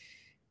 and,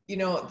 you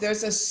know,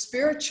 there's a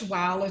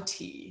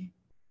spirituality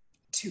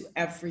to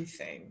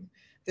everything.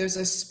 There's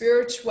a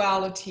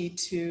spirituality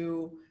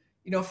to,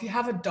 you know, if you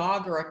have a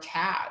dog or a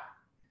cat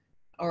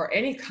or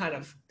any kind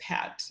of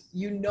pet,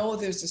 you know,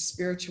 there's a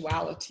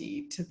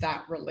spirituality to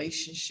that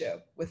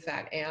relationship with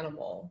that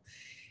animal,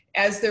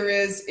 as there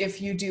is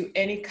if you do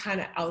any kind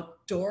of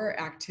outdoor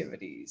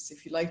activities.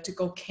 If you like to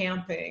go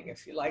camping,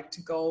 if you like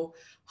to go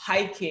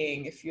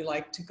hiking, if you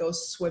like to go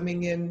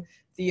swimming in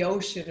the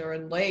ocean or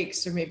in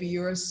lakes, or maybe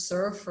you're a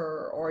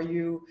surfer, or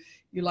you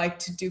like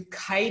to do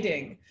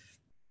kiting,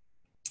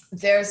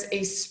 there's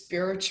a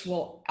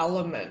spiritual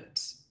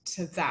element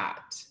to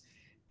that.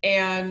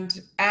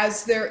 And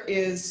as there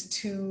is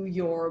to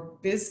your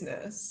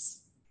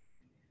business.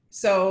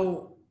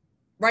 So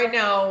right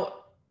now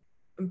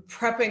I'm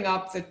prepping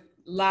up the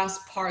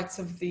last parts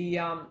of the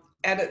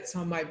edits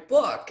on my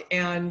book,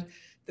 and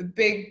the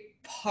big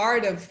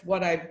part of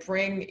what I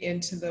bring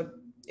into the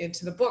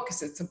book,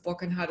 because it's a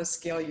book on how to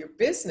scale your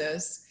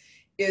business,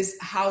 is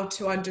how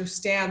to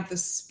understand the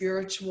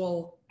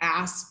spiritual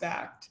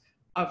aspect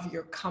of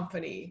your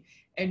company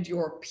and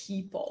your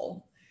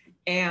people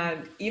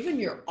and even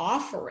your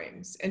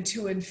offerings, and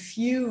to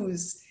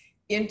infuse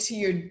into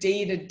your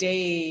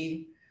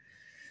day-to-day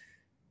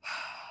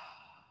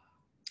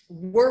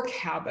work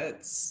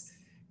habits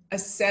a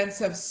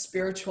sense of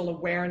spiritual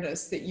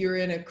awareness, that you're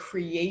in a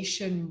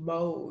creation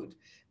mode,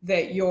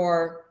 that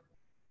you're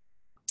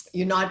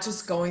not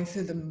just going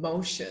through the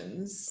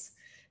motions,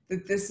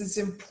 that this is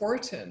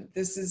important.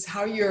 This is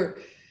how you're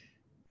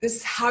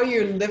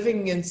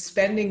living and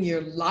spending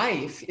your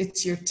life.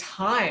 It's your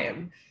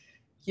time.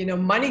 You know,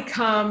 money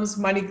comes,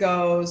 money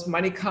goes,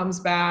 money comes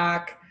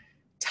back.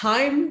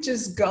 Time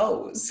just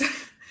goes.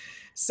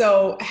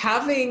 So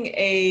having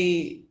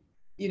a,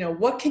 you know,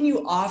 what can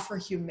you offer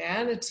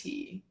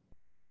humanity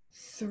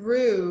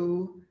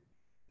through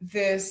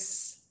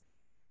this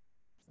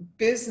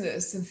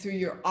business and through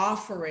your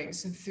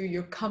offerings and through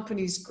your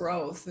company's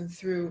growth and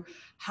through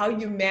how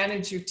you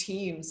manage your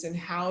teams and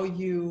how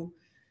you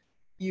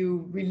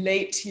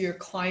relate to your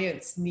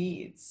clients'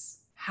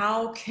 needs.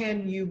 How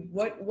can you,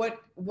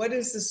 what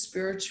is the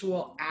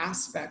spiritual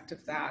aspect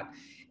of that?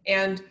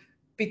 And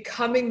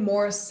becoming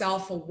more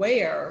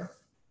self-aware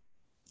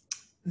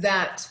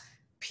that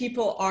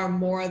people are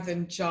more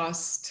than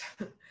just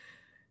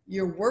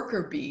your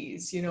worker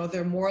bees, you know,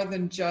 they're more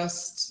than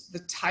just the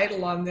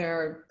title on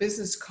their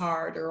business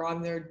card or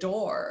on their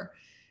door.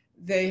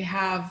 They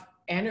have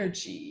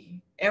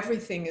energy.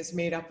 Everything is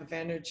made up of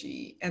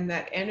energy, and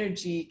that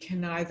energy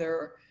can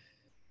either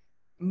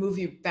move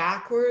you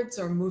backwards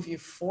or move you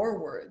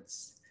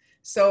forwards.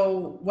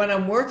 So when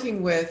I'm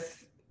working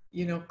with,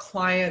 you know,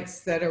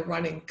 clients that are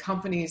running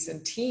companies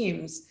and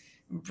teams,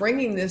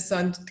 bringing this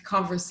on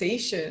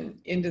conversation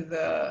into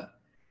the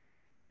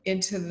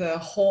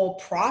whole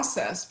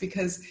process,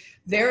 because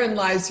therein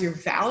lies your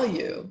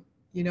value,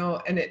 you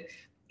know, and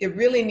it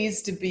really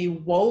needs to be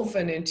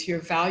woven into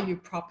your value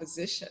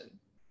proposition.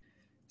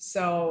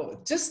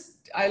 So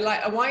just,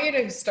 I want you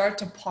to start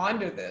to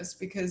ponder this,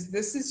 because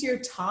this is your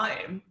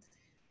time.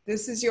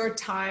 This is your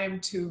time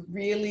to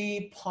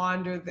really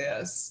ponder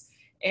this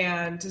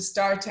and to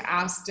start to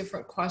ask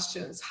different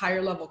questions,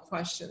 higher level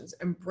questions,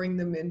 and bring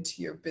them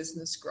into your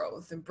business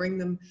growth and bring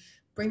them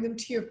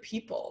to your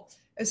people,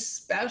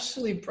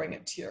 especially bring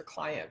it to your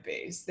client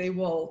base. They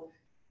will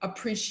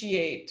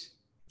appreciate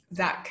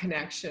that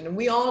connection. And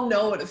we all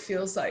know what it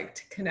feels like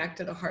to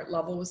connect at a heart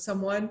level with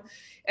someone.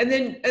 And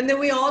then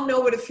we all know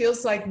what it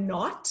feels like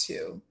not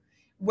to,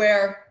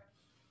 where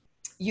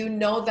you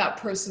know that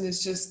person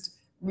is just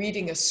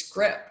reading a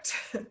script.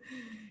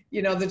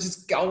 You know, they're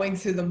just going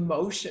through the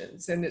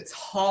motions and it's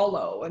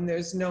hollow and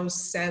there's no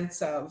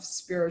sense of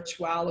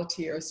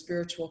spirituality or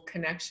spiritual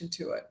connection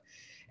to it.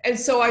 And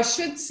so I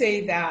should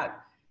say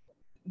that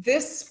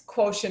this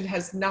quotient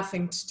has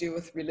nothing to do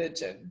with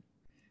religion.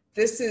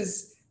 This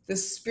is the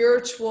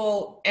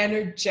spiritual,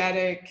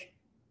 energetic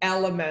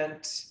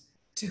element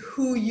to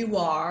who you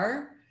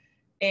are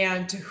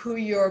and to who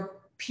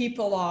your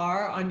people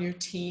are on your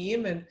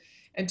team, and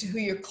to who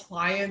your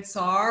clients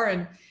are,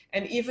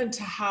 and even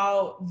to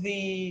how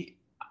the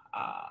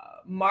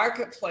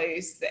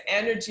marketplace, the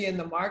energy in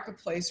the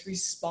marketplace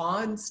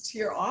responds to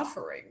your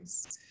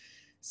offerings.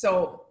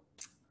 So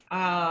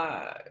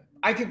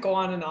I could go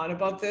on and on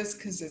about this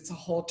because it's a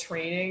whole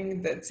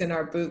training that's in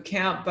our boot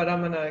camp, but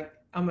I'm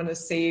gonna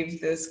save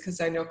this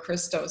because I know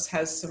Christos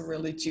has some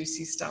really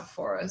juicy stuff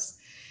for us.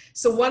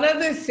 So one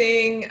other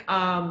thing,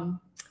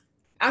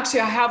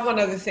 actually I have one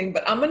other thing,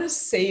 but I'm gonna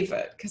save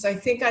it because I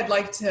think I'd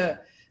like to,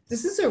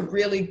 this is a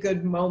really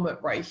good moment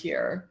right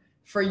here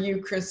for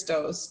you,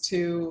 Christos,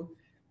 to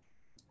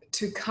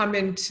come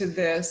into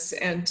this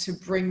and to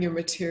bring your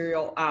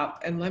material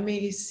up. And let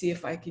me see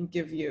if I can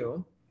give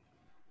you.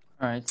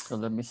 All right, so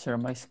let me share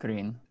my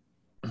screen.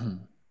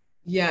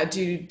 Yeah,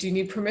 do you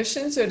need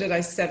permissions or did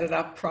I set it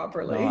up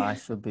properly? No, I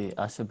should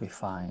be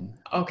fine.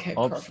 Okay,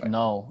 Oops, perfect.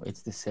 no,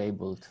 it's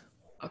disabled.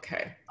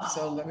 Okay,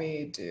 so let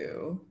me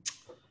do,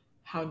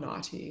 how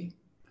naughty.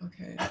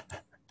 Okay,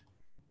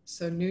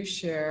 so new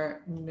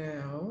share,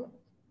 no.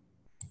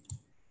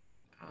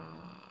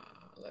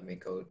 Let me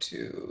go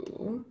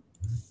to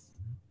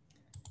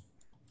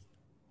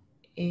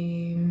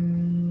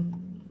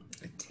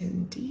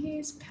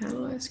attendees,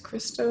 panelists,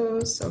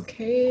 Christos,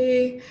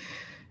 okay.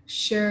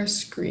 Share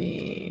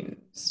screen,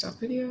 stop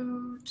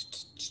video.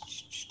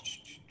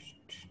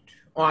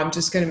 Oh, I'm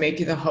just gonna make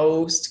you the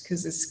host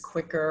because it's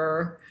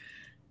quicker.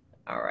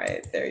 All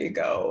right, there you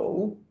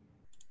go.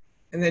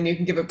 And then you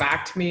can give it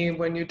back to me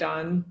when you're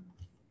done.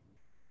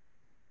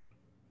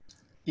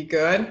 You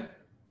good?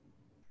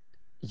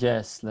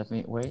 Yes, let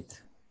me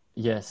wait.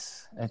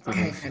 Yes, I think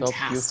Okay, stop you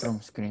fantastic.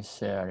 from screen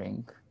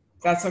sharing.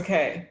 That's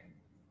okay.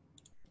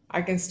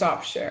 I can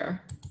stop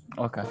share.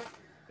 Okay.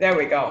 There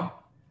we go.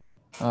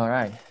 All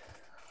right.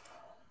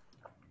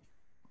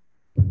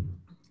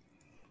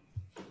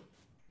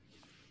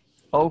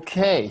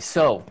 Okay,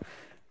 so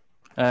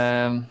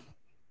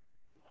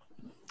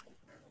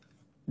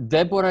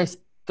Deborah is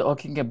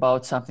talking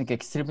about something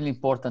extremely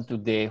important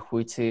today,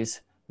 which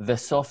is the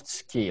soft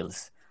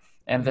skills.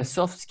 And the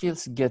soft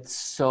skills get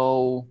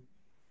so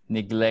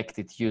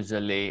neglected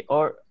usually,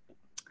 or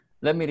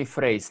let me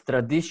rephrase,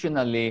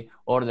 traditionally,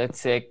 or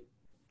let's say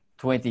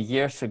 20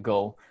 years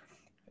ago,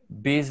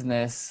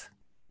 business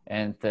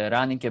and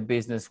running a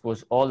business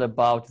was all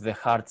about the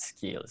hard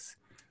skills.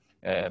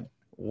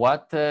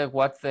 What the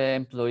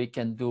employee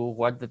can do,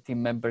 what the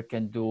team member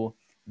can do,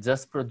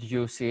 just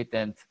produce it,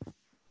 and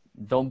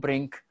don't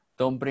bring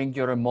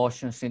your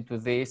emotions into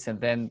this, and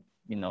then,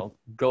 you know,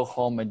 go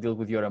home and deal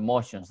with your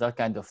emotions, that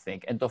kind of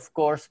thing. And of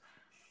course,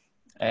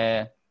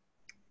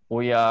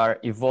 we are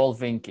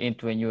evolving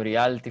into a new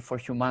reality for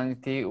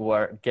humanity.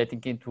 We're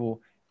getting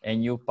into a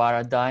new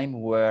paradigm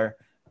where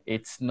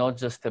it's not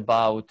just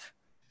about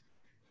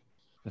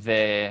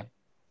the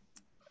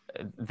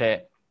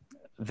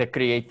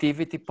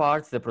creativity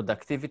part, the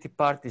productivity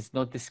part is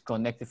not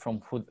disconnected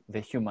from who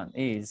the human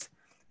is.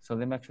 So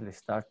let me actually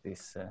start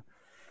this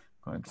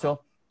going.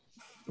 So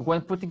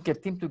when putting a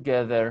team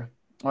together,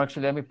 or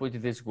actually let me put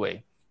it this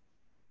way.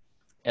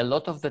 A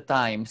lot of the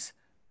times,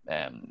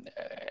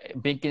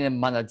 being in a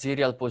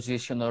managerial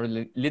position or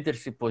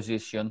leadership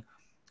position,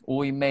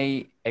 we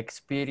may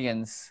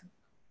experience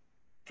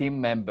team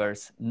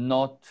members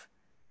not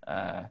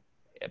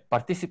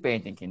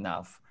participating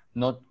enough,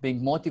 not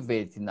being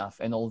motivated enough,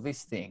 and all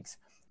these things.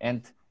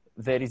 And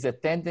there is a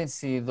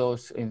tendency in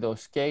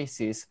those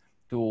cases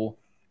to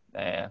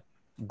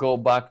go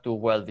back to,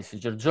 well, this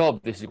is your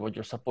job, this is what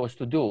you're supposed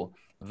to do,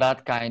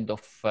 that kind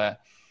of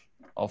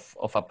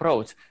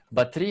approach.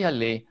 But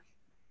really,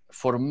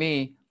 for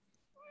me,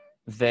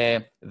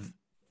 the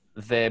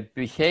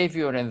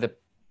behavior and the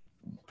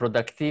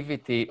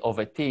productivity of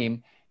a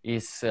team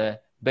is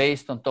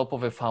based on top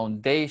of a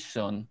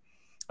foundation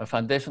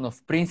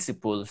of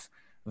principles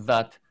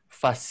that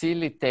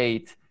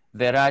facilitate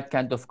the right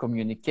kind of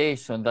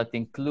communication that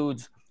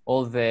includes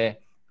all the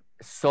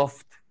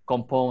soft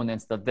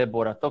components that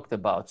Deborah talked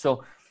about.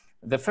 So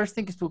the first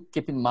thing is to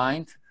keep in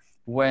mind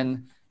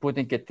when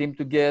putting a team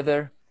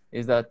together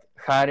is that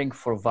hiring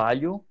for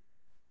value.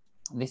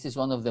 This is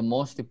one of the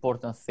most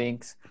important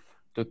things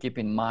to keep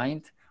in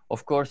mind.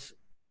 Of course,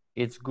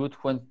 it's good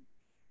when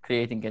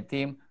creating a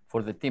team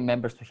for the team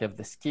members to have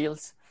the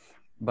skills,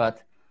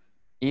 but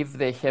if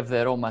they have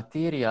the raw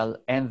material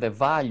and the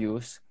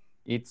values,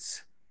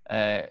 it's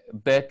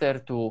better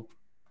to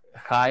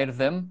hire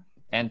them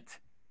and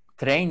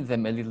train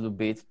them a little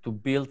bit to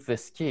build the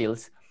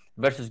skills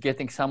versus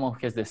getting someone who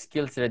has the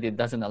skills ready,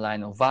 doesn't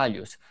align on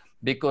values.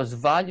 Because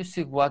values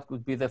is what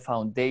could be the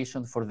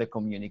foundation for the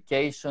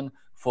communication,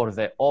 for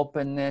the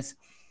openness,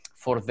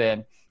 for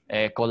the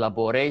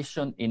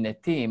collaboration in a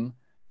team.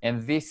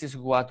 And this is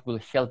what will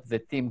help the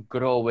team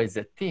grow as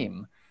a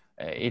team.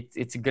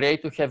 It's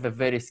great to have a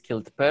very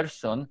skilled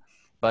person,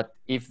 but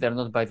if they're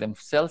not by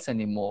themselves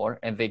anymore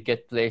and they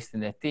get placed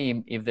in a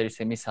team, if there is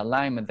a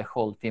misalignment, the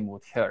whole team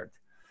would hurt.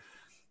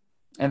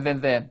 And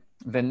then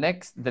the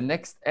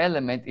next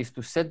element is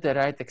to set the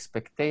right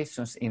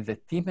expectations in the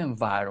team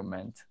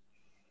environment,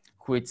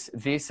 which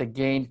this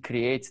again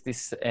creates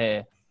this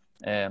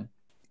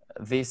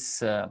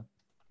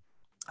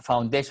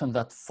foundation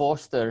that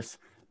fosters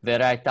the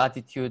right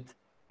attitude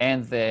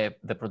and the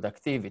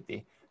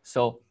productivity.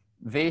 So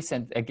this,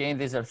 and again,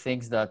 these are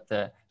things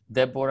that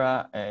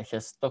Deborah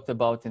has talked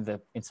about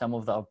in some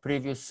of our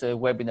previous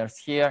webinars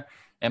here: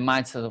 a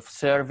mindset of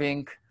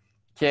serving,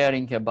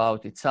 caring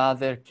about each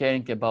other,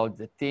 caring about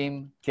the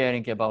team,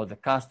 caring about the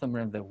customer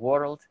and the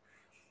world,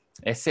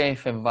 a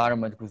safe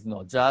environment with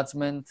no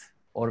judgment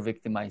or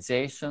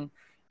victimization,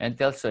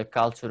 and also a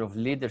culture of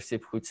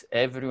leadership which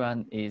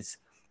everyone is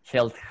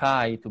held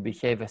high to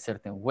behave a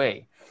certain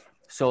way.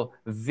 So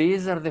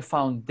these are the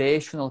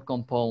foundational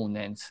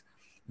components.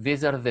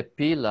 These are the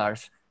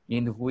pillars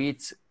in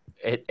which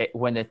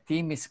when a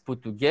team is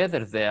put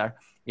together there,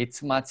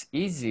 it's much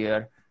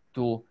easier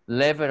to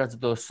leverage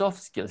those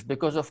soft skills.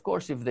 Because of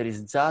course, if there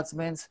is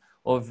judgments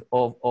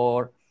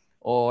or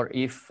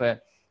if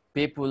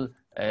people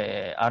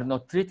are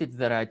not treated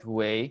the right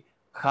way,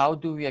 how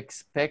do we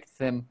expect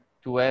them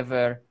to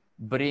ever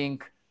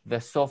bring the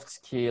soft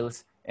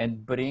skills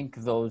and bring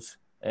those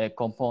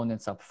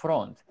components up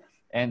front?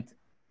 And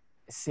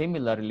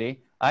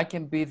similarly, I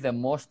can be the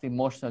most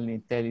emotionally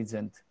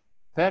intelligent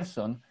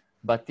person,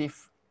 but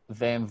if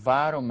the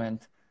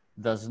environment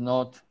does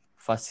not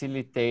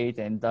facilitate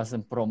and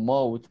doesn't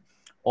promote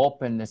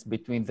openness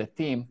between the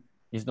team,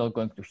 is not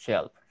going to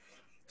help.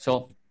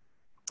 So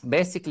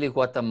basically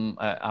what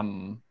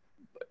I'm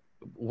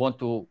want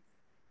to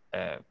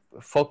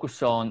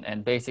focus on,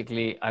 and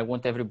basically I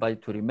want everybody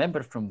to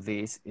remember from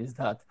this, is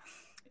that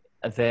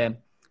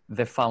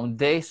the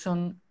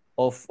foundation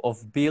of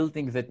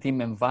building the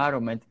team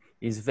environment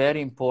is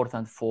very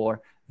important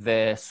for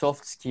the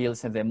soft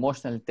skills and the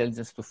emotional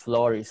intelligence to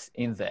flourish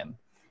in them.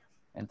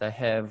 And I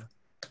have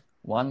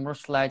one more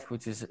slide,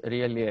 which is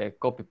really a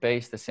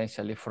copy-paste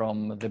essentially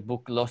from the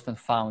book Lost and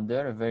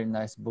Founder, a very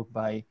nice book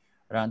by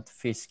Rand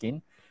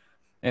Fishkin.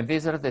 And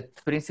these are the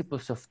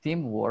principles of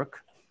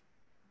teamwork,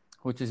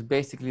 which is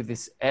basically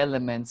these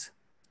elements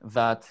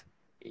that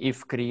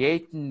if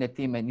created in a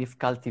team and if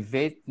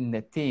cultivated in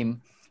a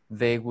team,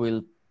 they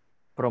will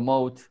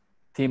promote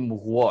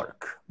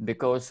teamwork,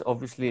 because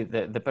obviously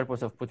the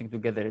purpose of putting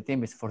together a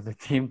team is for the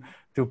team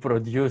to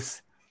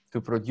produce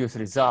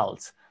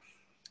results.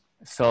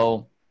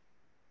 So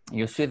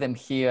you see them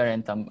here,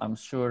 and I'm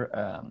sure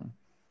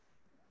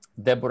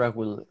Deborah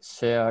will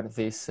share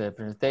this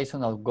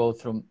presentation. I'll go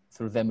through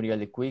them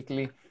really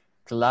quickly.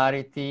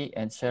 Clarity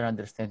and shared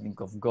understanding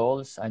of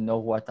goals. I know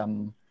what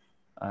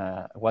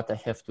I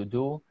have to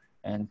do,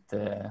 and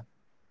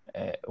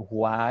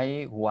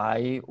why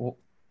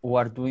we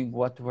are doing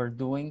what we're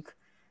doing.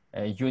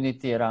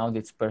 Unity around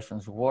each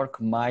person's work.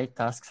 My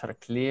tasks are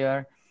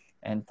clear,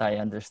 and I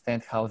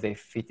understand how they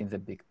fit in the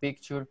big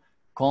picture.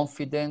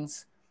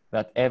 Confidence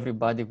that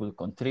everybody will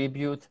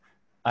contribute.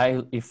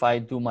 If I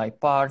do my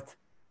part,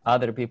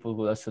 other people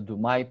will also do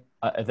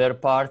their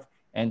part,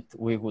 and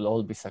we will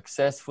all be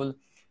successful.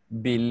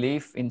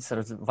 belief in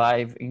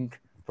surviving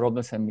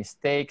problems and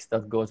mistakes.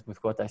 That goes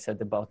with what I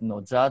said about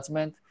no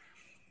judgment.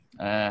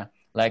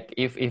 Like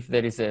if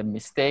there is a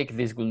mistake,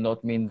 this will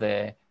not mean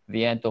the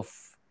end of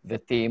the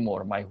team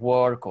or my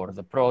work or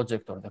the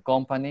project or the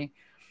company.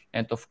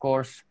 And of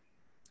course,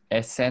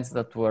 a sense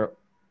that we're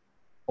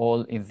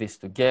all in this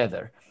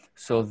together.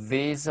 So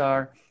these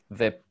are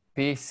the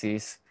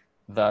pieces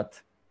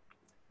that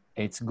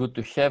it's good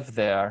to have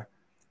there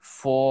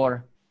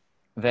for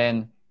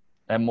then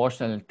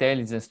emotional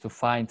intelligence to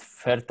find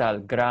fertile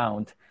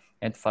ground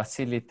and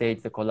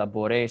facilitate the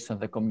collaboration,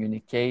 the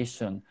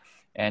communication,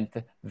 and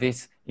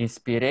this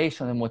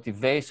inspiration and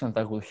motivation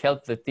that will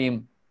help the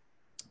team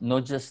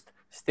not just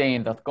stay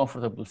in that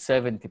comfortable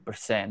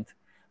 70%,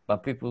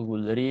 but people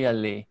will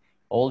really,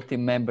 all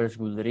team members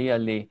will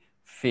really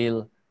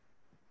feel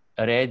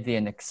ready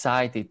and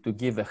excited to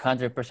give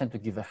 100%, to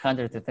give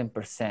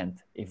 110%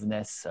 if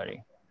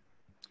necessary.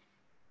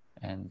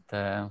 And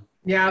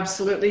yeah,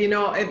 absolutely. You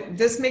know,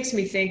 this makes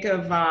me think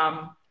of,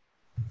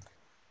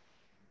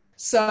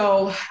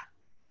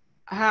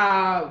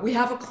 we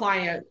have a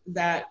client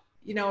that,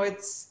 you know,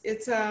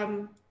 it's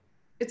a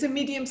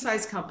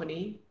medium-sized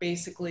company,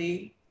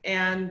 basically.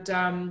 And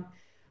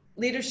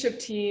leadership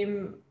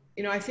team,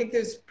 you know, I think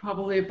there's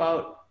probably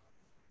about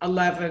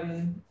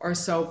 11 or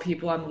so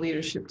people on the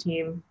leadership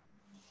team.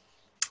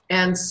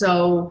 And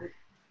so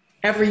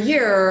every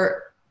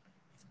year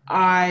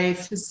I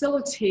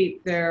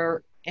facilitate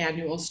their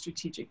annual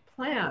strategic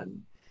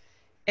plan.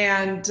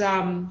 And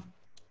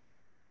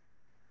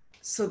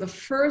so the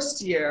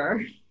first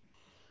year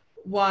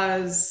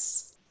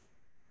was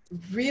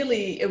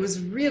really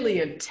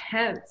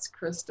intense,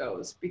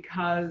 Christos,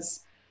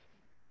 because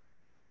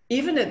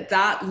even at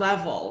that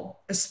level,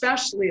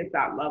 especially at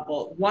that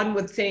level, one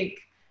would think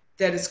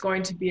that it's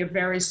going to be a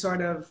very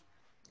sort of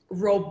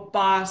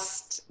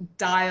robust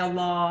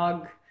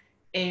dialogue,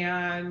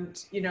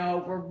 and, you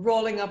know, we're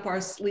rolling up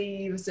our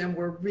sleeves and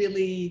we're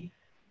really,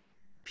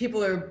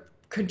 people are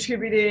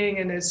contributing,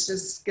 and it's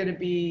just going to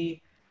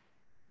be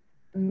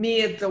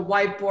me at the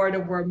whiteboard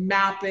and we're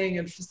mapping,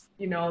 and,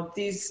 you know,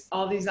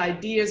 all these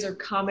ideas are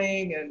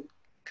coming and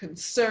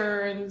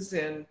concerns,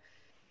 and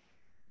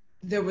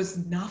there was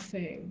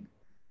nothing.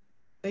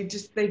 They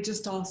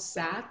just all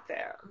sat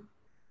there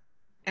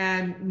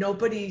and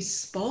nobody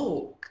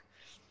spoke.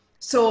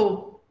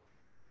 So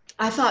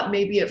I thought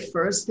maybe at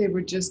first they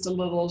were just a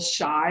little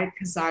shy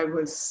because I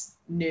was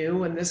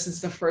new and this is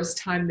the first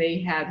time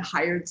they had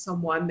hired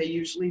someone. They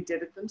usually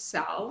did it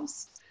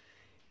themselves.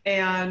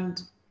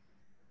 And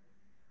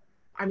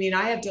I mean,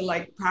 I had to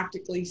like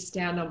practically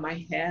stand on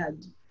my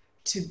head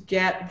to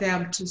get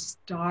them to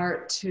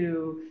start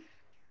to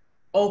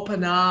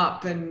open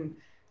up and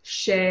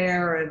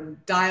share and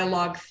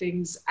dialogue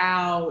things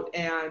out,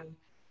 and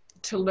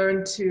to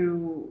learn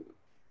to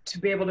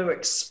be able to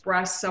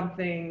express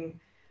something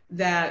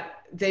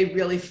that they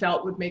really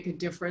felt would make a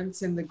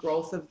difference in the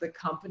growth of the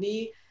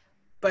company,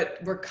 but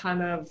were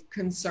kind of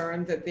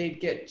concerned that they'd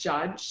get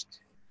judged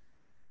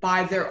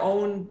by their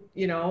own,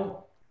 you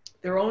know,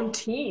 their own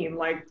team.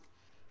 Like,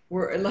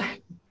 we're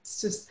like,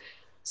 it's just,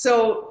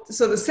 so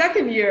the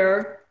second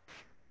year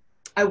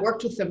I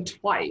worked with them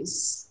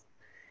twice,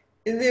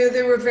 and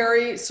they were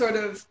very sort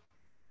of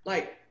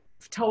like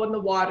toe in the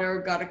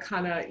water, got to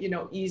kind of, you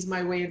know, ease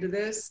my way into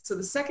this. So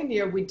the second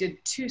year we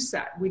did two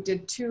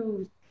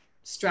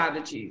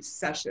strategy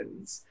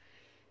sessions.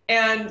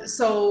 And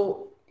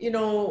so, you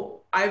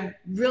know, I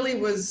really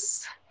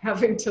was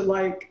having to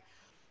like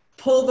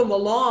pull them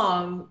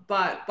along,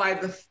 but by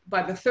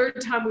the third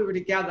time we were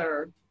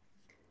together,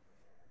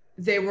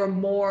 they were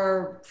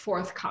more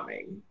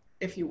forthcoming,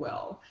 if you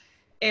will.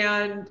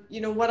 And,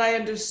 you know, what I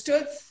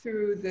understood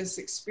through this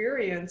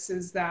experience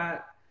is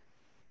that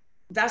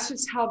that's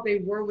just how they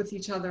were with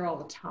each other all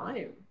the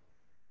time.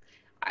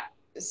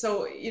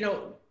 So, you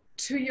know,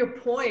 to your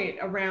point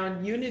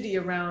around unity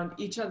around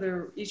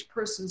each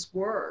person's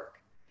work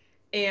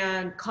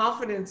and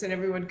confidence in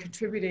everyone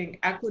contributing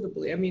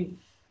equitably. I mean,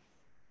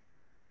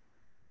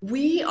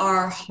 we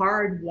are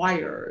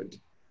hardwired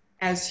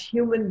as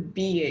human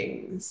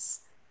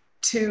beings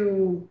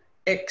to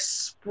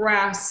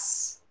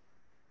express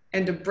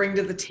and to bring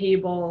to the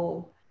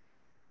table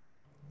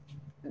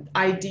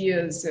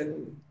ideas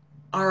and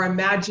our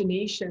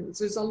imaginations.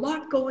 There's a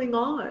lot going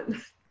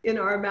on in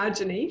our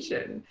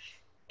imagination.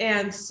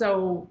 And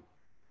so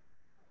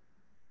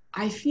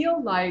I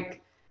feel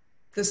like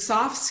the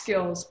soft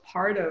skills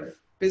part of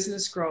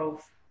business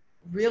growth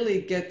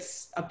really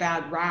gets a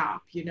bad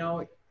rap, you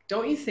know?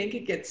 Don't you think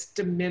it gets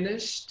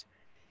diminished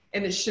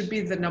and it should be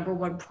the number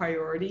one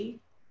priority?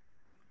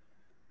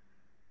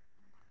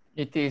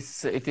 it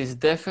is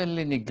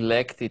definitely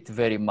neglected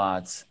very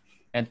much.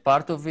 And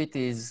part of it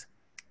is,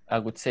 I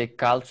would say,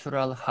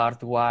 cultural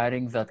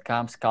hardwiring that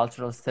comes,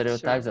 cultural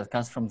stereotypes that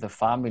comes from the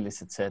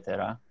families,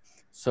 etc.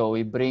 So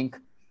we bring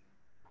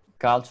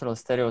cultural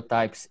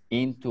stereotypes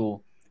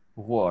into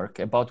work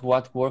about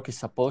what work is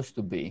supposed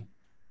to be.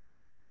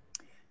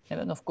 And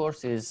then, of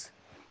course, is...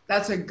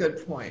 That's a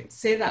good point.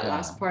 Say that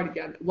last part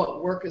again.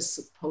 What work is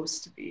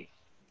supposed to be.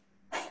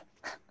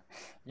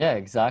 Yeah,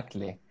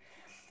 exactly.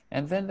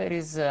 And then there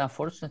is,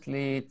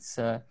 unfortunately,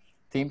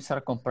 teams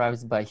are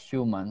comprised by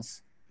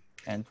humans,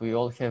 and we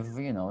all have,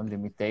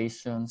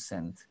 limitations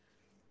and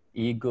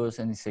egos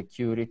and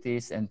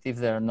insecurities. And if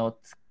they're not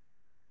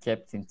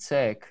kept in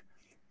check,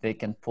 they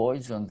can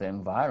poison the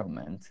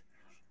environment.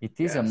 It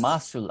is a Yes.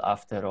 muscle,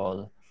 after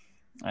all.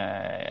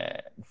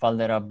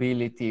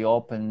 Vulnerability,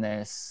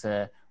 openness,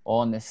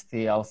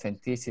 honesty,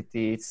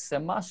 authenticity. It's a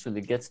muscle.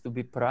 It gets to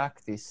be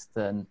practiced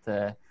and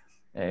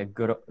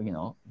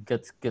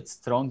get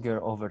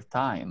stronger over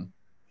time.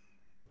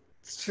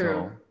 It's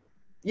true. So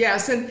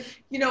Yes. And,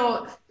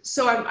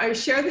 so I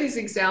share these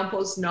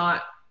examples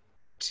not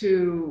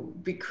to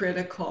be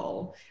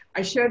critical.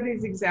 I share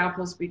these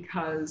examples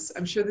because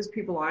I'm sure there's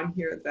people on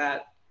here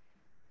that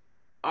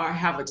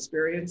have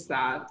experienced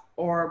that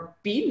or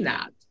been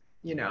that,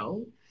 you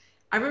know.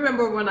 I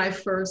remember when I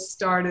first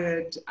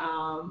started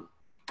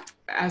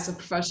as a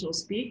professional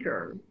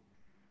speaker,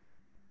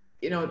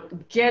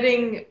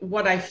 getting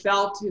what I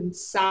felt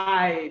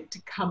inside to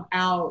come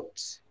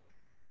out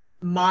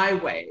my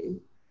way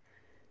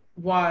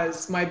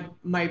was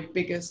my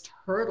biggest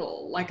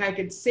hurdle. Like I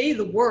could say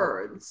the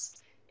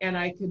words and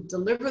I could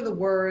deliver the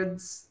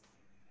words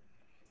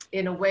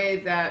in a way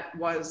that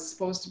was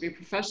supposed to be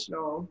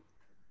professional,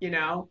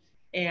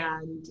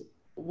 and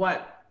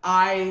what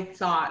I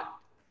thought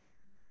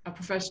a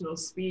professional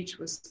speech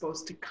was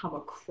supposed to come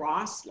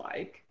across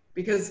like,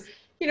 because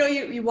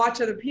you watch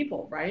other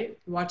people, right?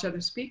 You watch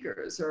other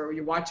speakers or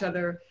you watch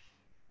other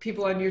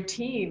people on your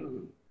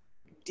team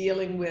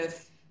dealing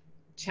with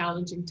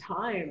challenging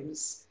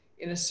times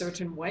in a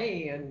certain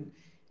way,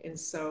 and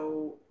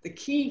so the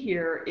key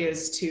here is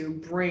to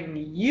bring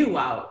you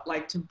out,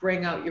 like to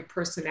bring out your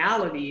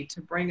personality,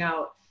 to bring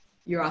out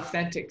your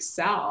authentic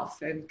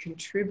self and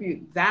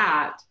contribute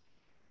that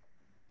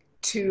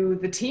to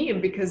the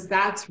team, because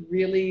that's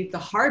really the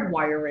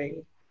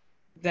hardwiring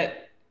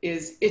that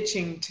is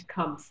itching to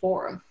come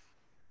forth.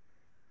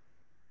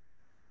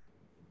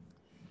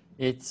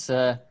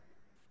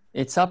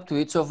 it's up to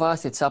each of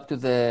us. It's up to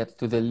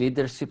the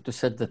leadership to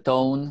set the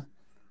tone.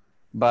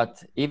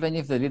 But even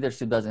if the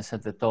leadership doesn't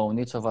set the tone,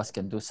 each of us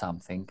can do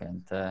something,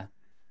 and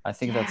I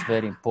think that's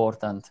very Yeah.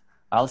 important.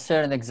 I'll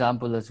share an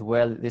example as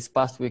well. This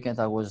past weekend,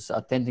 I was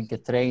attending a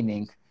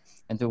training,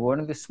 and we were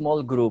in this small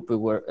group. We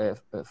were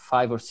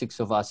 5 or 6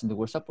 of us, and we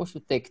were supposed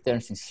to take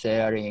turns in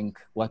sharing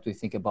what we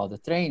think about the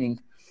training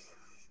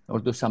or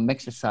do some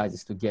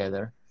exercises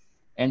together.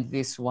 And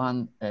this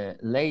one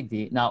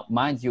lady, now,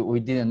 mind you, we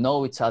didn't know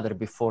each other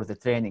before the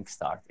training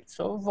started.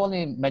 So we've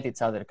only met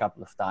each other a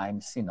couple of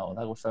times,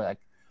 that was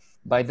like,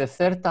 by the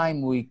third time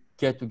we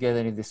get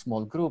together in this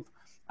small group,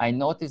 I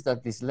noticed that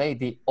this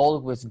lady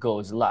always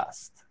goes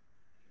last,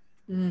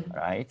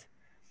 right?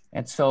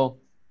 And so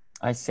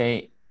I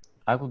say,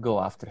 I will go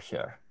after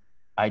her.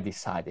 I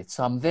decided.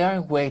 So I'm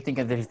there waiting,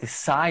 and there's this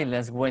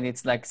silence when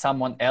it's like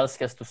someone else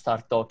has to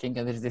start talking,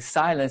 and there's this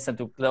silence, and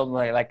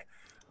like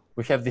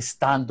we have this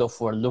standoff,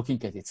 we're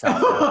looking at each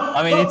other.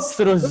 I mean, it's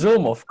through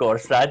Zoom, of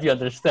course, right? You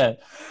understand?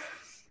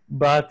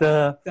 But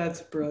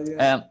That's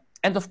brilliant.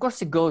 and of course,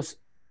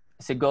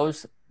 she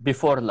goes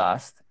before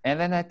last, and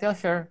then I tell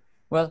her,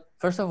 well,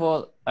 first of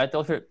all, I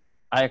told her,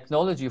 I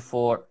acknowledge you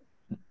for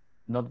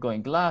not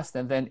going last,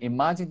 and then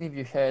imagine if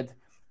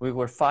we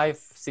were 5,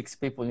 6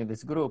 people in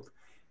this group.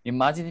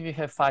 Imagine if you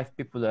have 5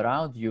 people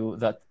around you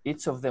that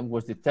each of them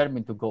was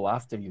determined to go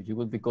after you. You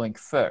would be going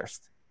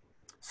first.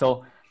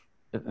 So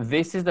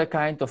this is the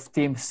kind of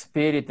team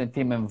spirit and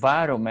team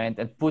environment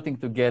and putting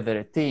together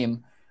a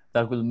team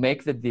that will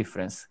make the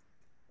difference.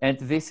 And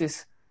this is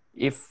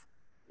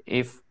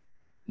if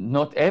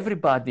not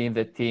everybody in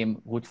the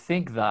team would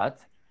think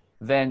that,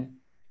 then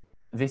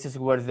this is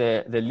where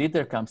the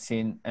leader comes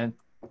in and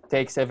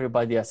takes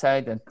everybody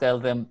aside and tell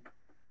them,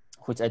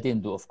 which I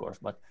didn't do, of course,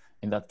 but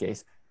in that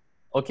case,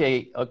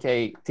 okay,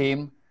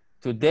 team,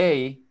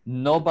 today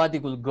nobody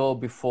will go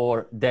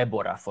before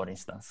Deborah, for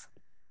instance,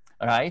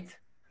 right?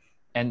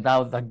 And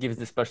now that gives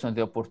this person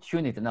the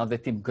opportunity. Now the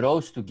team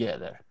grows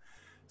together.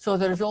 So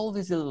there's all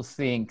these little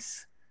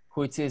things,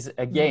 which is,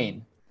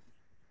 again,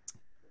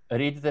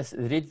 read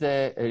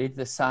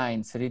the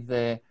signs, read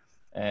the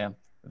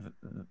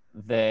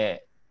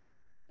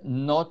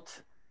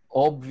not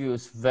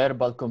obvious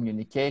verbal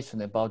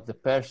communication about the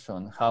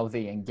person, how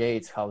they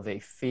engage, how they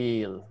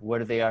feel,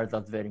 where they are at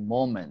that very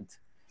moment.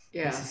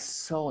 Yes. This is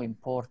so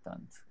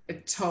important.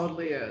 It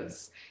totally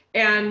is.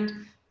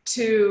 And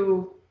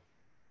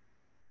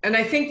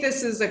I think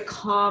this is a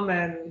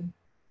common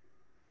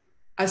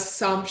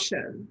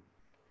assumption.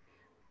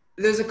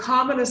 There's a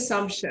common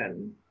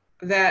assumption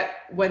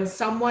that when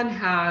someone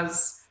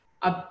has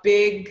a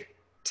big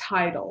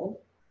title,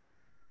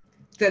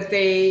 that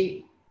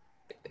they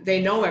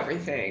know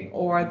everything,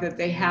 or that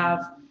they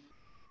have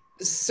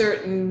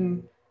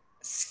certain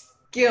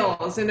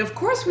skills. And of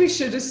course we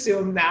should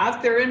assume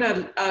that they're in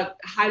a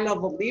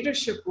high-level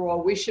leadership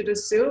role. We should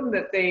assume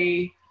that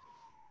they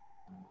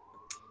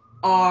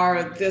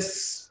are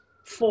this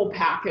full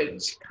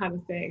package kind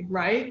of thing,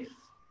 right?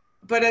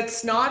 But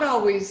it's not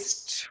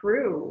always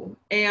true.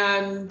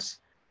 And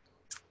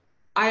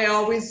I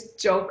always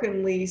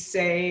jokingly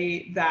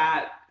say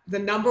that the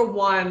number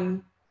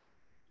one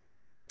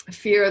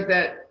fear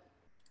that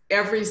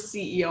every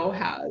CEO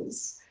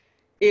has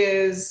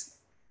is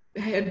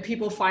and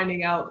people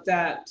finding out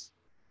that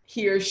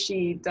he or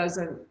she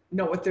doesn't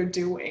know what they're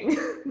doing.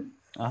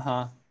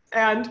 Uh-huh.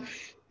 And,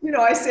 you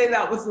know, I say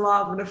that with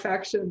love and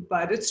affection,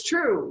 but it's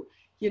true.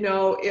 You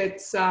know,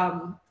 it's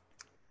a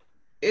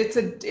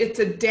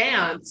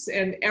dance,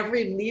 and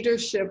every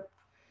leadership,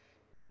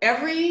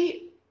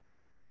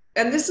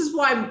 and this is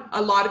why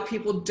a lot of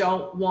people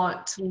don't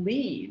want to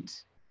lead,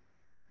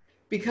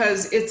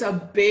 because it's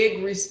a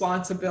big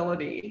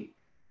responsibility.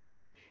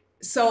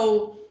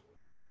 So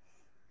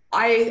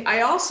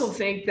I also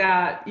think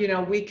that, you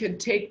know, we can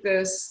chunk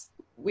this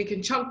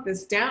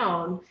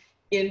down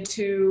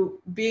into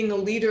being a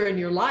leader in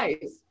your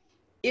life.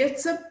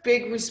 It's a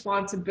big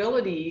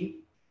responsibility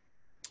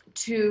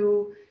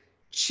to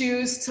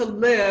choose to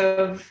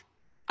live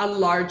a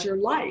larger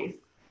life.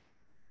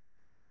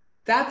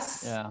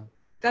 That's a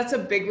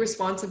big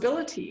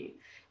responsibility.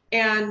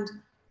 And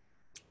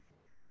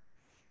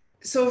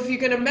so if you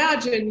can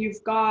imagine,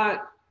 you've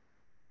got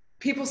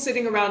people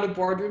sitting around a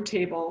boardroom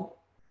table,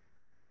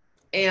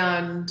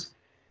 and,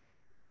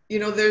 you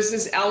know, there's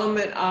this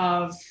element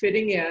of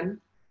fitting in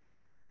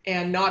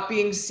and not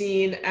being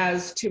seen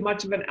as too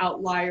much of an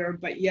outlier,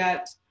 but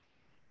yet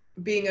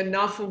being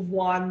enough of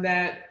one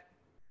that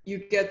you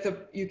get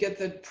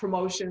the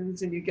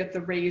promotions and you get the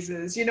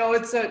raises. You know,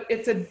 it's a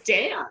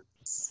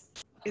dance.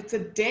 It's a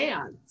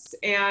dance.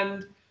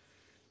 And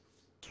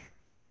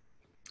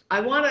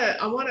I want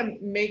to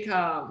make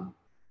a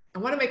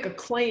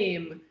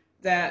claim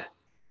that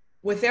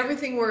with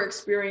everything we're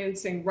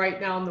experiencing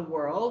right now in the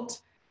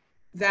world,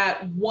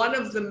 that one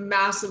of the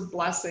massive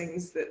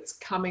blessings that's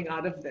coming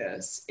out of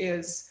this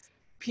is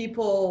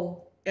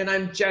people, and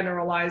I'm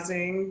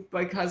generalizing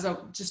because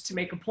of just to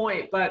make a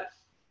point, but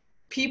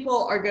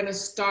people are going to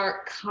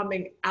start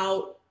coming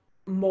out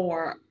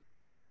more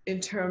in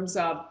terms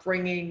of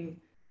bringing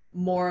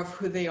more of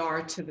who they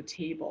are to the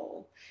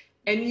table.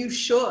 And you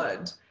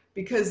should,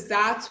 because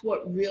that's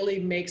what really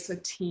makes a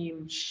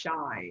team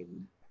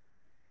shine.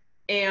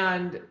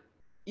 And,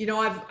 you know,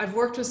 I've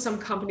worked with some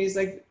companies,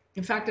 like,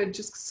 in fact, I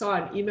just saw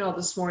an email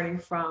this morning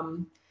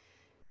from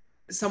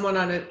someone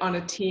on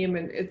a team,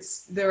 and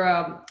they're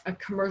a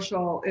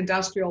commercial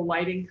industrial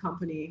lighting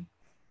company.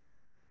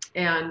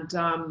 And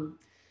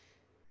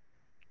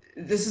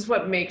this is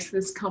what makes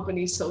this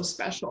company so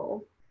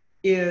special,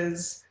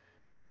 is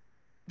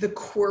the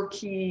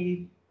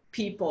quirky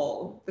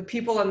people, the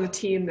people on the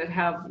team that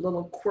have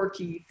little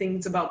quirky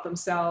things about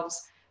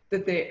themselves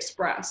that they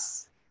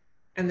express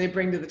and they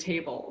bring to the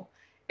table.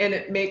 And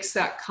it makes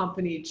that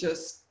company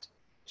just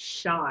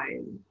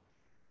shine,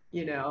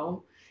 you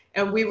know?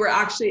 And we were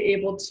actually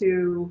able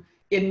to,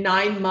 in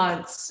 9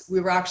 months,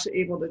 we were actually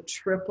able to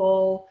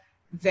triple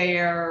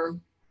their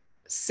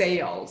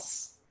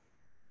sales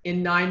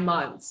in 9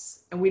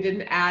 months. And we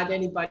didn't add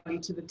anybody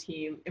to the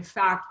team. In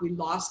fact, we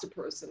lost a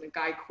person, a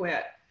guy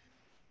quit.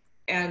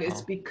 And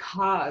it's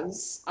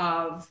because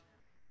of,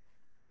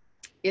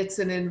 it's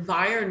an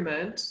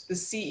environment, the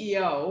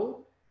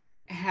CEO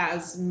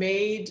has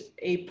made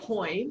a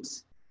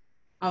point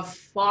of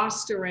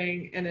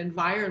fostering an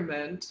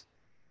environment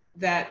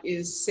that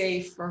is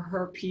safe for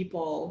her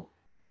people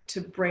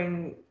to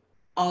bring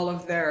all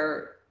of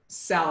their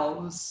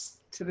selves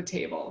to the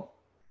table.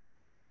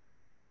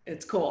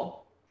 It's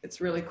cool.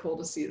 It's really cool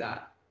to see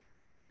that.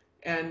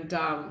 And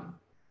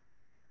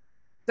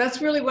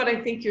that's really what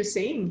I think you're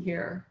seeing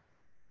here.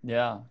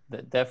 Yeah,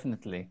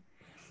 definitely.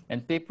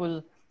 And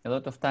people a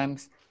lot of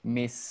times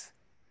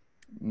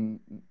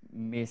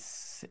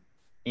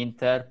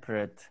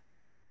misinterpret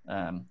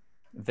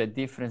the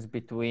difference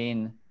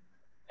between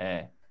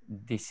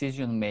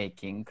decision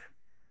making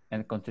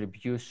and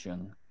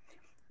contribution.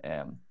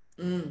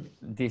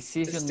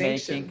 Decision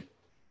making,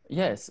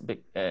 yes, but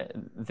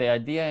the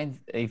idea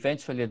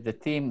eventually the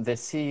team, the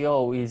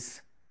CEO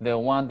is the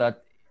one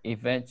that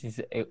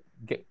eventually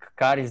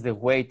carries the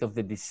weight of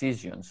the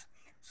decisions.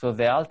 So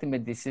the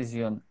ultimate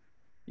decision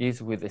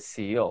is with the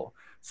CEO.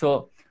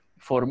 So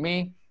for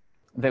me,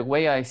 the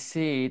way I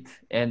see it,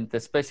 and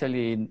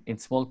especially in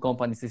small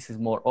companies, this is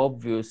more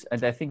obvious.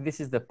 And I think this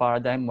is the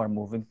paradigm we're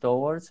moving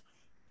towards.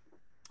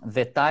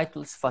 The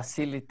titles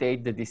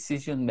facilitate the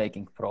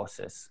decision-making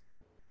process,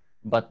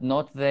 but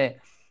not the,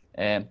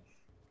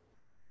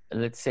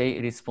 let's say,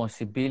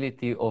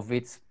 responsibility of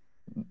its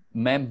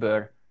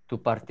member to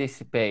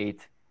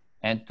participate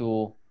and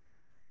to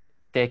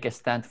take a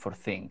stand for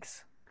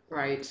things.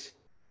 Right.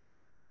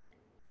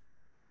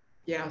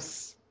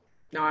 Yes.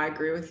 No, I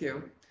agree with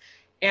you.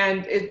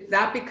 And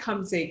that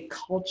becomes a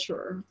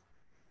culture.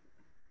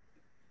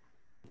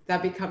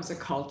 That becomes a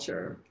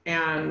culture.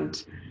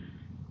 And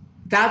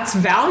that's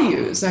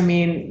values. I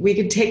mean, we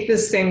could take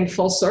this thing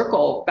full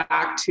circle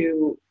back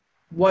to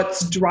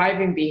what's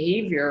driving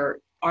behavior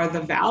are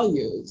the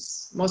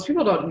values. Most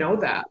people don't know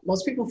that.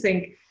 Most people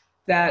think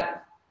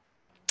that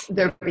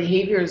their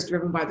behavior is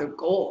driven by their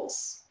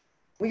goals.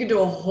 We could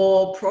do a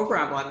whole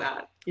program on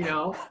that. you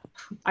know,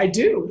 I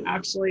do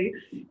actually.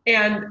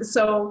 And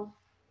so,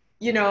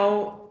 you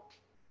know,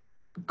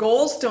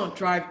 goals don't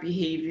drive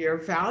behavior,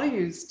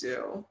 values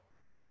do.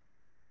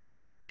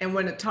 And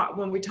when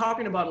we're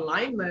talking about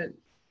alignment,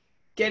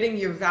 getting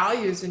your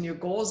values and your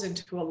goals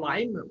into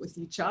alignment with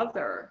each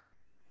other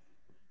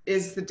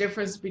is the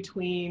difference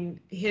between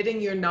hitting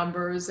your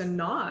numbers and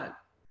not.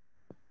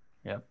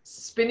 Yeah.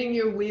 Spinning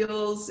your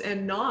wheels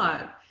and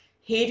not.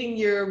 Hating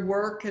your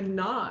work and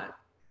not.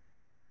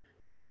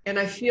 And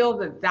I feel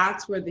that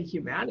that's where the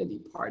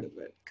humanity part of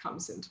it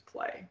comes into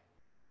play.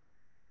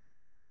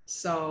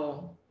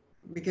 So,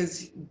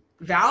 because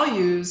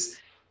values,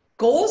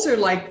 goals are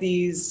like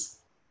these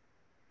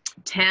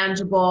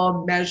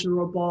tangible,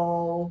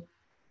 measurable,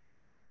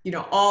 you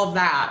know, all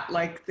that,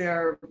 like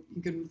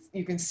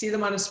you can see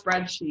them on a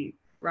spreadsheet,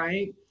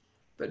 right?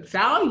 But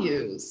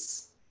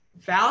values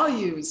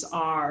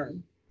are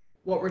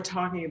what we're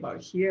talking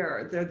about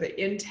here. They're the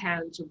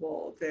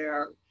intangible,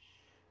 they're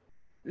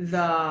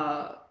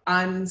the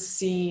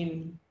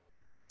unseen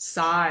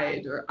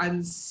side or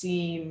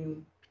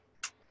unseen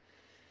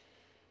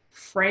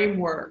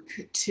framework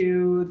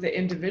to the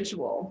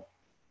individual.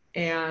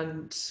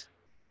 And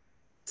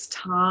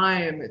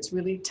it's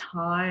really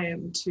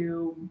time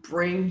to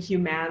bring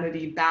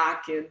humanity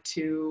back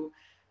into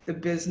the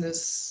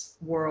business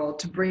world,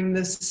 to bring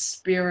this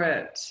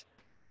spirit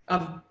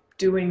of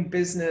doing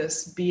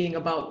business, being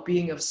about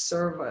being of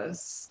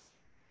service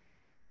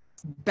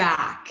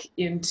back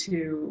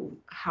into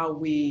how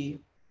we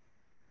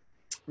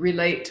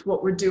relate to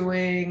what we're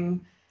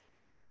doing,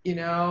 you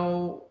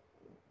know,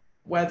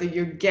 whether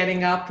you're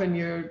getting up and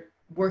you're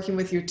working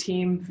with your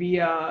team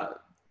via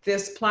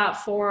this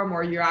platform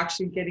or you're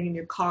actually getting in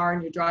your car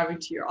and you're driving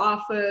to your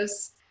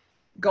office,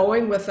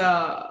 going with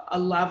a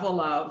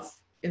level of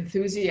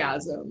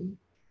enthusiasm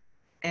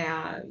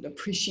and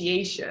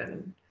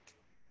appreciation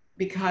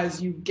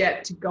because you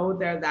get to go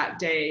there that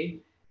day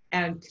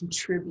and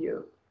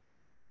contribute.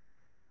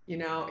 You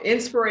know,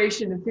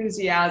 inspiration,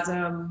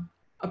 enthusiasm,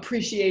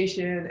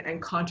 appreciation,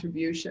 and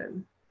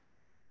contribution.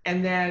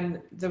 And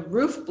then the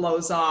roof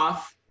blows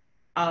off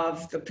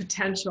of the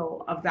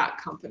potential of that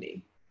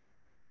company.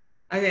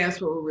 I think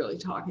that's what we're really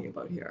talking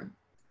about here.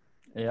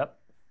 Yep.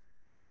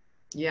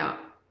 Yeah.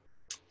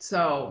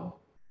 So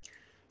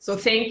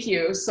thank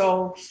you.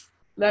 So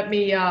let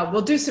me,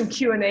 we'll do some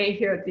Q&A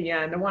here at the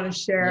end. I want to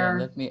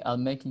share. Yeah, I'll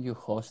make you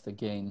host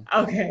again.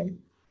 Okay.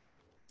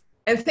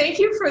 And thank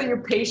you for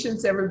your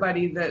patience,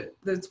 everybody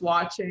that's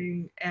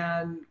watching,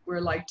 and we're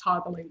like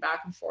toggling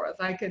back and forth.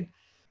 I could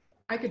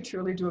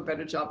truly do a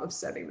better job of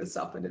setting this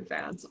up in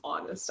advance.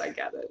 Honest, I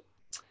get it.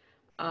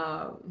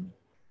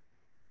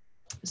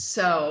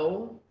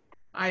 So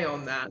I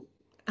own that.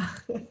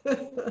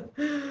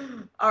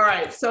 All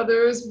right, so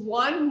there's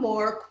one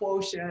more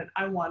quotient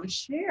I want to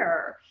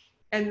share,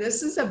 and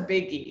this is a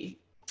biggie.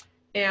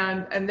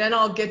 And then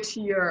I'll get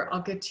to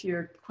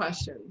your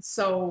questions.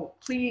 So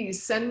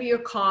please send me your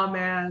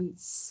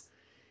comments.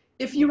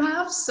 If you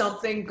have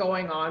something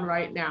going on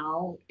right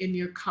now in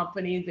your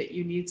company that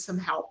you need some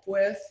help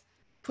with,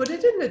 put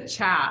it in the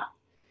chat.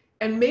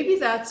 And maybe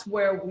that's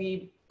where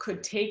we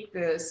could take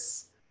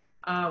this.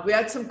 We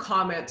had some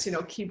comments, you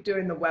know, keep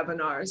doing the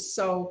webinars.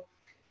 So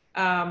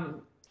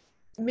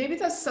maybe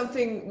that's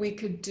something we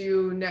could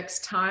do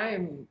next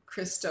time,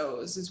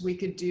 Christos, is we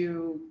could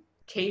do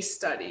case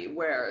study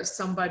where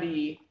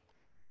somebody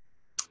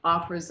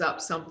offers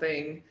up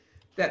something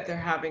that they're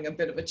having a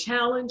bit of a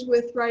challenge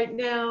with right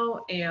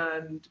now,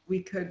 and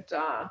we could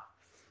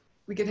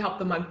help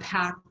them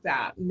unpack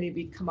that and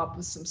maybe come up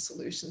with some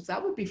solutions.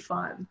 That would be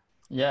fun.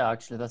 Yeah,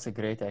 actually, that's a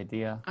great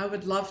idea. I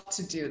would love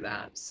to do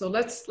that. So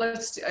let's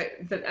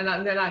and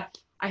then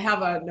I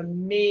have an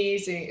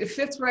amazing, it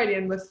fits right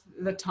in with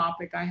the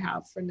topic I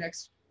have for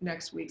next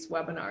week's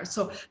webinar.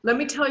 So let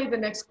me tell you the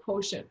next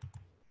quotient.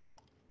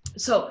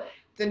 So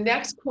the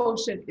next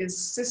quotient is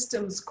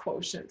systems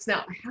quotients.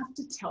 Now I have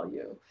to tell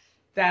you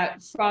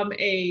that from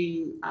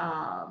a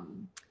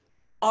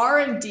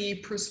R&D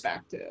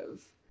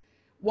perspective,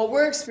 what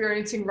we're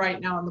experiencing right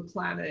now on the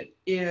planet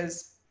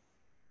is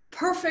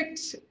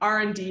perfect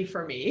R&D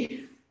for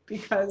me,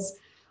 because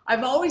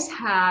I've always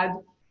had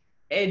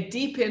a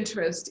deep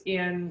interest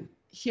in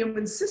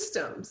human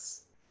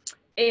systems.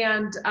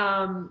 And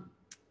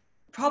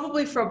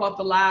probably for about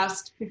the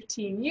last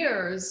 15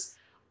 years,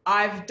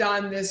 I've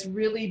done this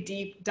really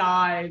deep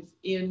dive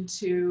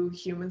into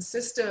human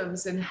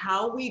systems and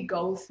how we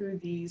go through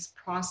these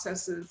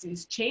processes,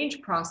 these change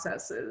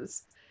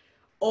processes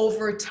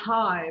over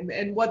time,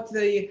 and what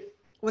the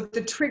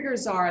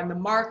triggers are and the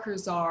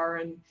markers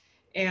are,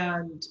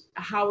 and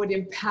how it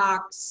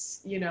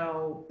impacts, you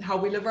know, how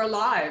we live our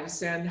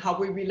lives and how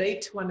we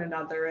relate to one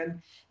another,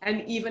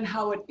 and even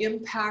how it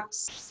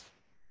impacts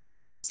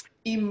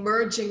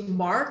emerging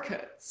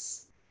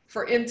markets.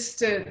 For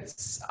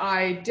instance,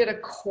 I did a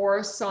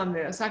course on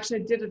this. Actually,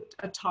 I did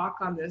a talk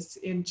on this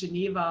in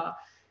Geneva,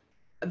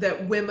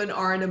 that women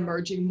are an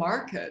emerging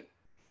market.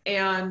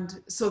 And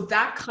so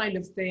that kind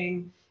of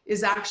thing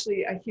is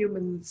actually a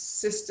human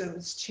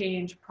systems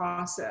change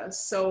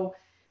process. So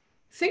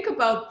think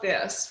about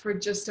this for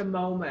just a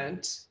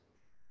moment,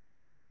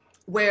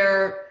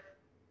 where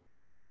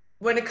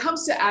when it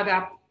comes to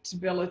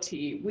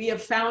adaptability, we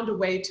have found a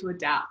way to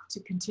adapt, to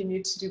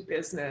continue to do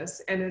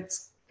business, and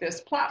it's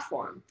this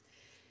platform.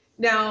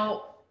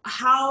 Now,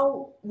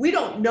 how, we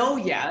don't know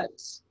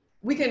yet.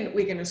 We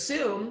can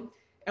assume,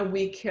 and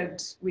we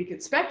could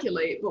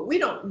speculate, but we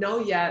don't know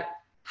yet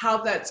how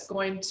that's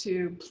going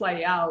to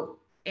play out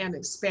and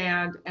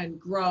expand and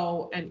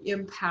grow and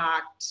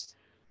impact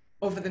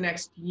over the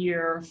next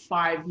year,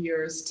 5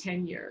 years,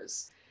 10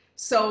 years.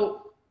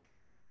 So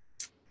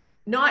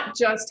not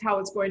just how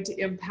it's going to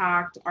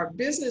impact our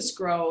business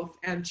growth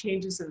and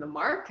changes in the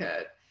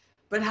market,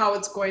 but how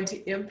it's going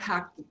to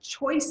impact the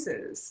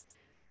choices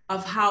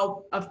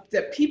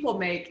that people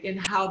make in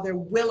how they're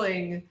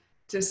willing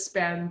to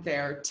spend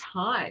their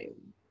time.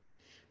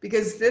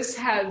 Because this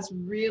has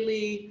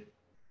really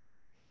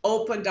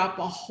opened up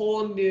a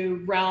whole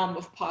new realm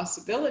of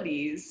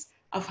possibilities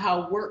of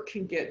how work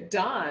can get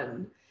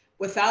done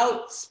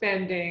without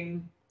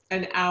spending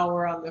an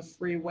hour on the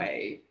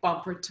freeway,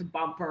 bumper to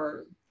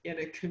bumper in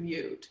a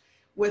commute,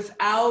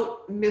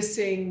 without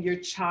missing your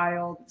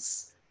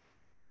child's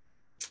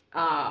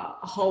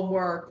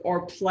homework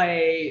or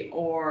play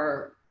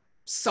or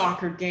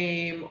soccer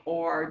game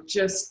or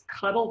just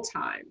cuddle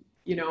time,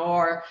 you know,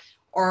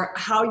 or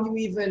how you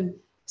even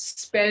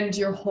spend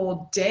your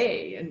whole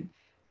day. And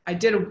I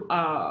did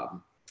a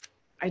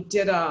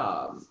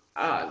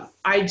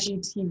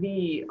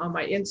IGTV on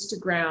my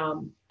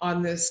Instagram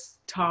on this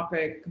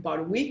topic about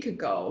a week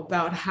ago,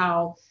 about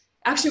how,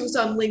 actually it was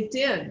on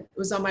LinkedIn, it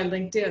was on my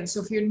LinkedIn.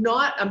 So if you're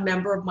not a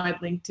member of my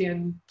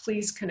LinkedIn,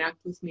 please connect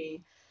with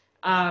me,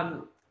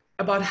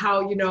 about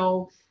how, you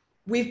know,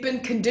 we've been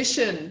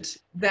conditioned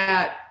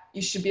that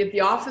you should be at the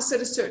office at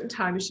a certain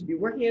time, you should be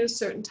working at a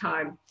certain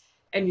time,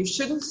 and you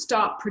shouldn't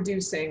stop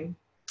producing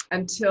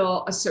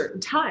until a certain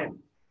time.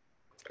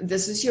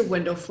 This is your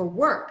window for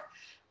work.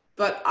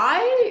 But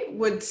I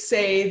would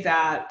say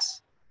that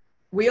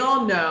we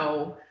all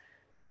know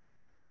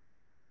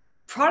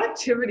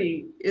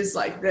productivity is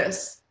like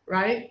this,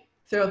 right?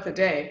 Throughout the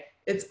day.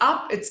 It's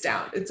up, it's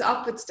down, it's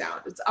up, it's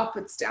down, it's up,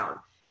 it's down.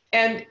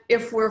 And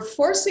if we're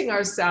forcing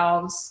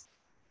ourselves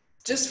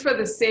just for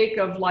the sake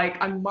of like,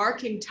 I'm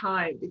marking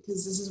time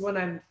because this is when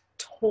I'm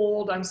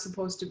told I'm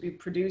supposed to be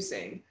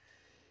producing,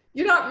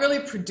 you're not really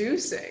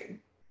producing.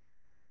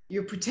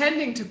 You're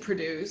pretending to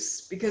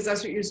produce because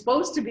that's what you're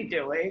supposed to be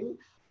doing,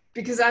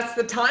 because that's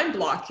the time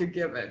block you're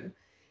given.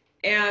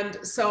 And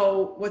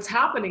so what's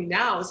happening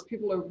now is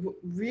people are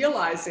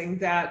realizing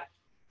that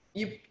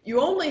you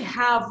only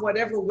have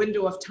whatever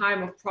window of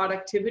time of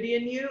productivity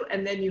in you,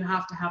 and then you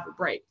have to have a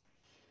break.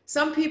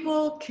 Some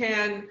people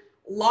can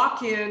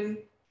lock in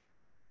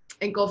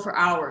and go for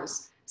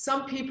hours.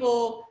 Some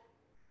people,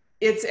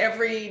 it's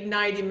every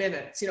 90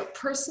 minutes. You know,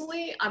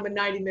 personally, I'm a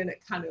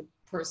 90-minute kind of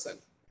person.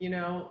 You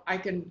know, I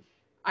can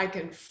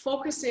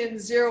focus in,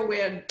 zero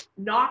in,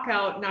 knock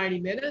out 90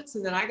 minutes,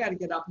 and then I got to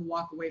get up and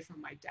walk away from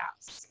my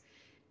desk.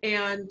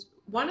 And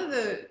one of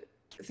the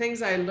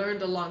things I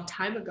learned a long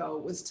time ago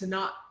was to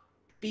not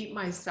beat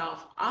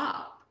myself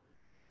up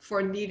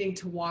for needing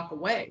to walk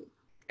away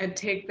and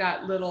take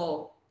that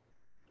little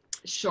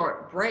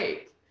short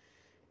break.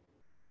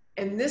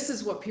 And this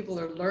is what people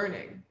are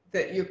learning,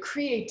 that your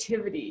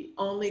creativity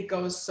only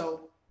goes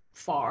so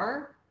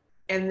far,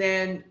 and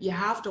then you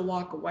have to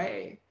walk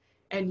away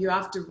and you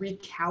have to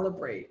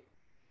recalibrate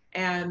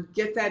and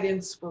get that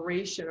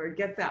inspiration or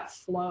get that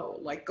flow,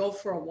 like go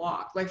for a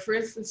walk. Like for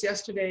instance,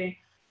 yesterday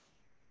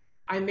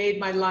I made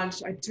my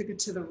lunch, I took it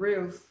to the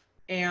roof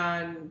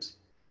and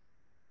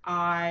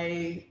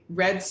I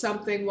read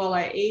something while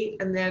I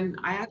ate, and then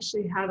I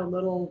actually had a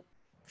little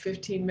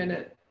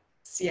 15-minute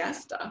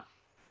siesta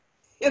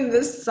in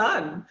the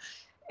sun.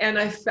 And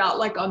I felt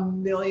like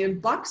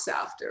 $1,000,000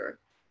 after.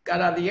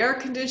 Got out of the air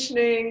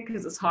conditioning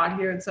because it's hot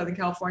here in Southern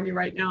California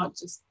right now. It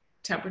just,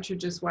 temperature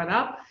just went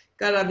up.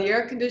 Got out of the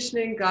air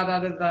conditioning, got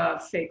out of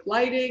the fake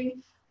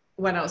lighting,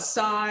 went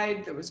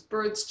outside, there was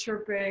birds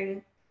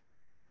chirping,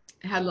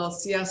 had a little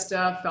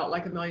siesta, felt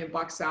like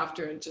 $1,000,000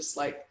 after, and just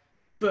like,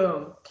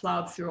 boom,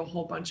 plowed through a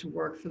whole bunch of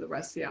work for the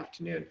rest of the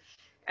afternoon.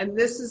 And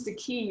this is the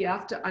key, you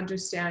have to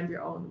understand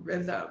your own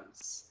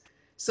rhythms.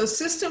 So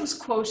systems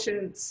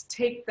quotients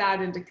take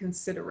that into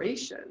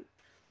consideration.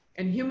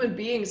 And human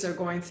beings are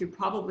going through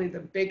probably the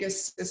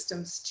biggest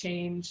systems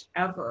change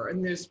ever.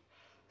 And there's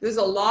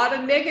a lot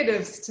of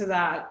negatives to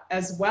that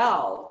as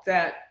well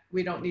that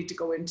we don't need to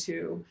go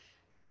into,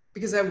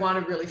 because I want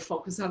to really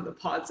focus on the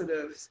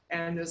positives,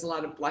 and there's a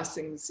lot of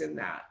blessings in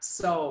that.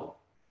 So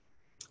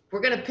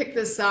we're going to pick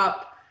this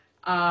up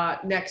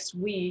next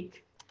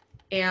week.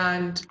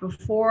 And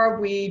before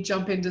we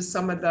jump into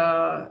some of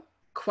the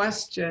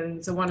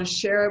questions, I want to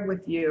share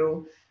with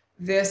you,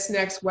 this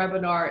next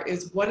webinar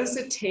is what does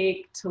it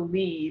take to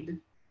lead?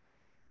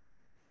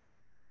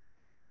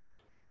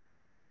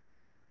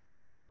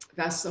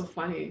 That's so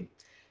funny.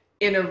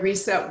 in a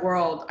reset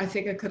world. I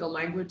think I could have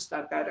languaged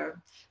that better.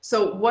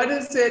 So what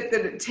is it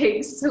that it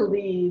takes to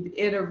lead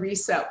in a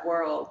reset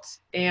world?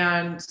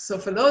 And so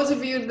for those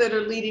of you that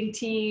are leading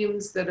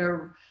teams, that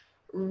are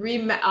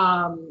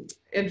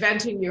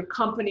inventing your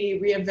company,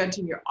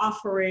 reinventing your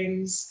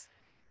offerings,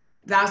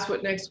 that's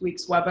what next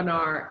week's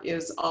webinar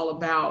is all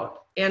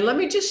about. And let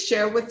me just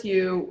share with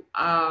you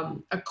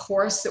a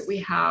course that we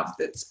have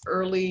that's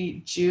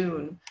early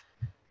June.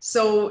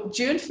 So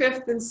June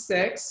 5th and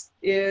 6th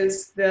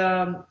is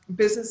the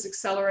Business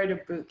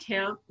Accelerator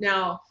Bootcamp.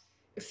 Now,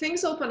 if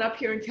things open up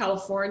here in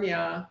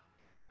California,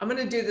 I'm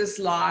going to do this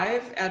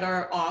live at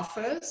our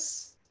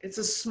office. It's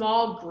a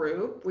small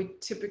group. We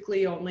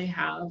typically only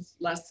have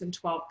less than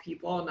 12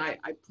 people, and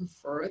I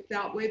prefer it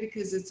that way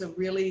because it's a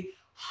really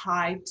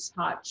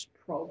high-touch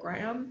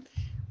program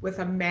with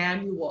a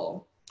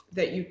manual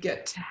that you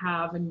get to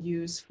have and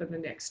use for the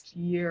next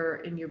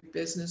year in your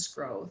business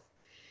growth.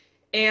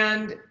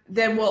 And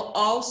then we'll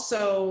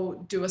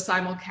also do a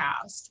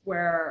simulcast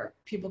where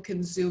people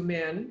can zoom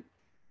in,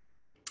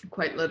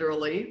 quite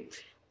literally,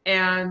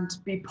 and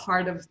be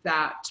part of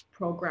that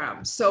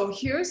program. So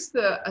here's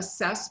the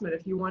assessment.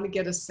 If you want to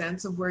get a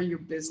sense of where your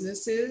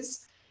business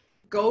is,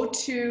 go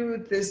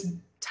to this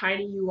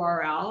tiny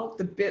URL,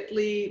 the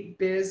bit.ly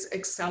biz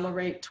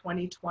accelerate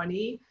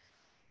 2020,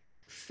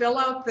 fill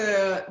out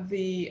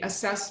the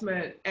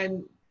assessment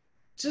and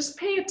just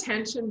pay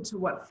attention to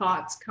what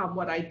thoughts come,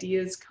 what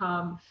ideas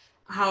come,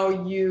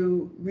 how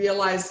you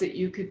realize that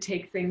you could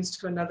take things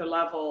to another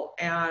level.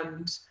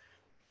 And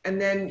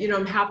then, you know,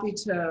 I'm happy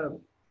to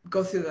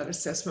go through that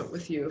assessment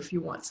with you if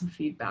you want some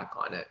feedback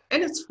on it.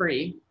 And it's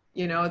free,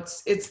 you know,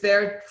 it's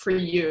there for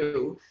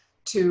you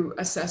to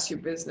assess your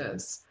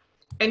business.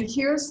 And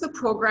here's the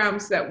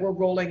programs that we're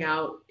rolling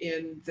out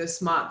in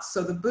this month.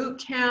 So the boot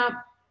camp,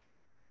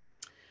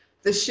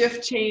 the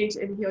Shift, Change,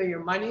 and Heal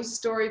Your Money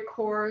Story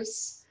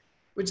course,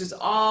 which is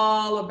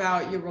all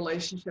about your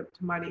relationship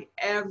to money.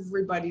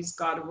 Everybody's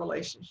got a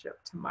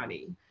relationship to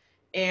money.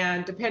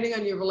 And depending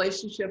on your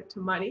relationship to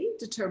money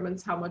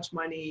determines how much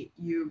money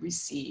you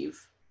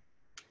receive.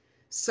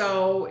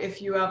 So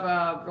if you have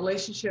a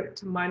relationship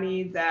to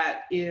money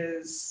that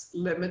is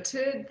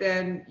limited,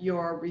 then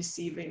your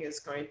receiving is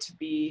going to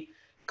be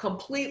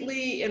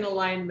completely in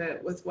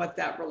alignment with what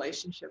that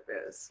relationship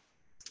is.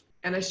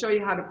 And I show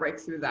you how to break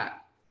through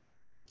that.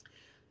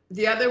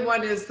 The other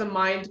one is the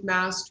Mind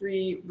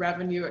Mastery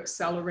Revenue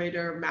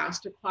Accelerator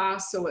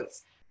Masterclass. So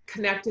it's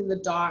connecting the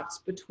dots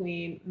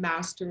between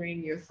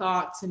mastering your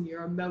thoughts and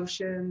your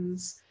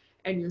emotions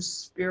and your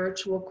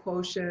spiritual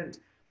quotient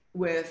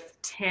with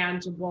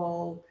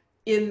tangible,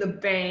 in the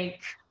bank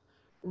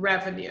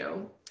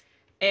revenue.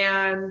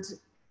 And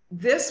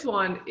this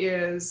one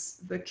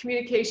is the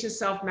Communication,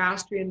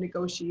 Self-Mastery, and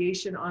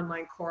Negotiation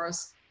online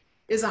course.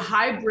 Is a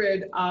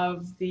hybrid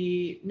of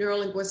the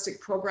Neuro-Linguistic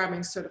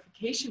Programming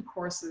certification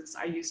courses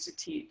I used to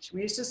teach.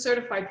 We used to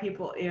certify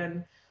people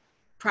in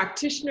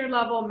practitioner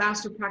level,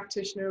 master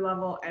practitioner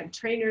level, and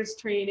trainers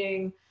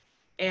training.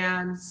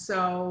 And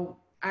so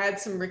I had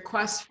some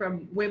requests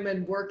from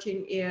women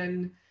working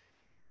in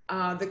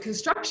the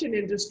construction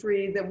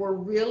industry that were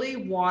really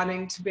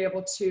wanting to be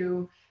able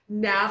to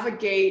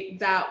navigate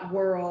that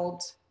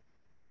world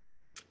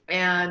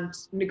and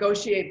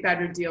negotiate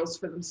better deals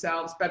for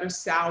themselves, better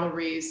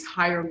salaries,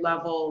 higher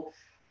level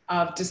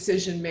of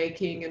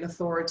decision-making and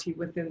authority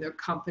within their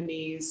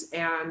companies,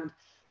 and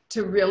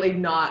to really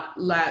not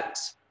let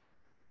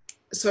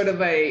sort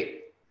of a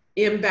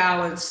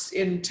imbalance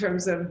in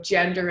terms of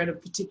gender in a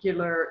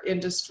particular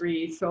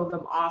industry throw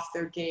them off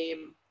their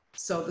game.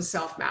 So the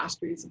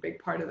self-mastery is a big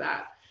part of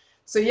that.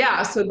 So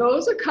yeah, so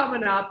those are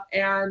coming up,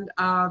 and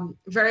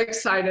very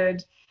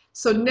excited.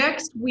 So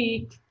next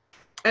week,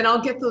 and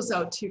I'll get those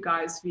out to you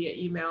guys via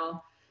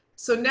email.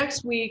 So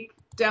next week,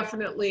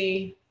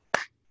 definitely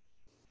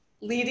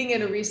leading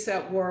in a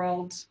reset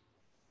world.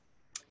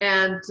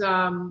 And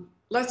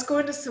let's go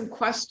into some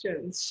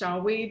questions,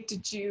 shall we?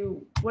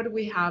 What do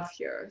we have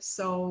here?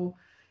 So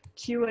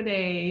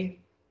Q&A.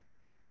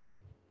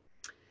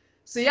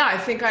 So yeah, I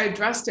think I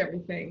addressed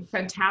everything.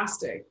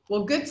 Fantastic.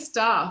 Well, good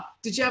stuff.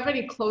 Did you have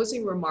any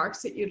closing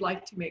remarks that you'd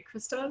like to make,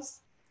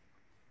 Christos?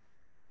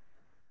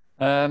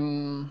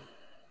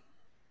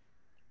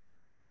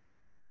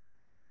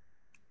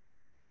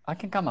 I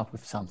can come up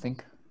with something.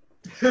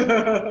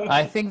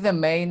 I think the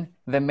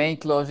main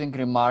closing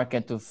remark,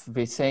 and to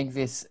be saying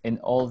this in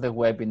all the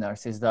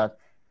webinars, is that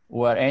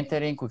we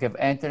have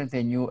entered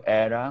a new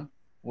era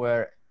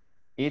where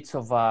each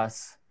of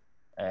us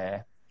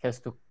has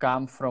to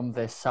come from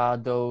the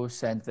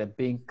shadows and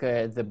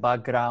the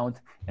background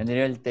and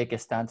really take a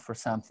stand for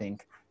something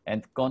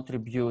and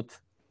contribute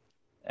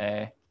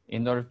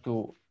in order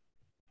to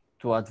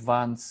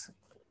advance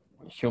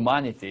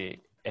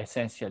humanity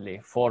essentially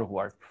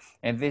forward.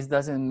 And this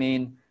doesn't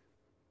mean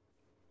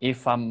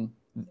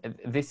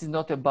this is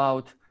not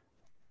about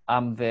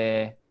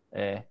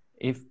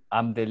if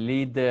I'm the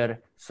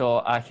leader, so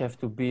I have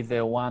to be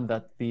the one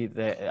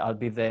I'll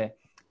be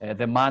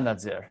the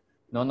manager.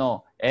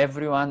 No,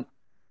 everyone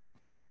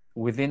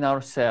within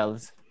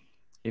ourselves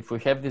if we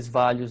have these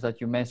values that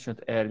you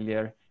mentioned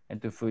earlier,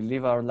 and if we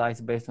live our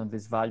lives based on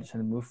these values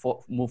and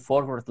move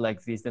forward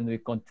like this, then we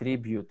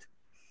contribute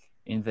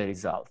in the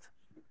result.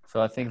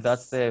 So I think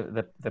that's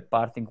the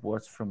parting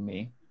words from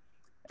me.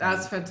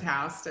 That's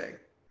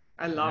fantastic.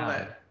 I love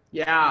Yeah. it.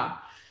 Yeah.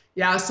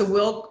 Yeah. So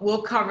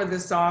we'll cover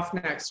this off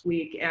next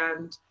week.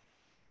 And,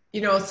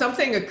 you know,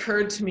 something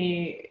occurred to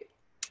me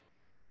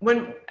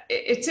when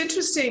it's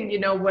interesting, you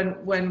know,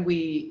 when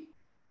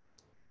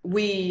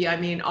I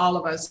mean, all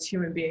of us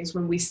human beings,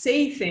 when we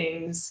say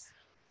things,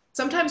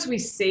 sometimes we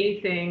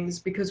say things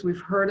because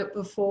we've heard it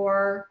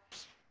before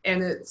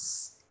and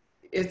it's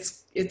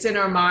in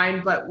our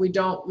mind, but we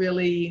don't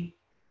really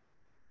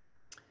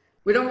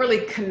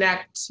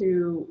connect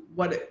to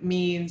what it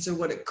means or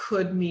what it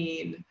could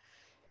mean.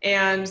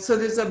 And so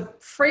there's a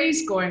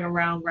phrase going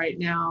around right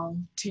now,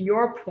 to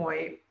your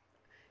point.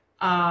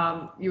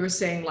 You were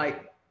saying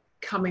like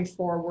coming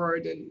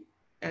forward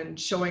and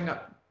showing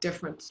up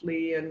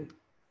differently. And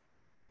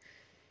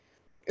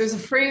there's a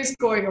phrase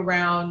going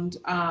around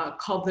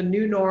called the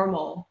new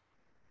normal.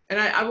 And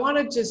I want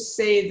to just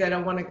say that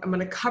I'm going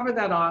to cover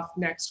that off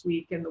next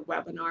week in the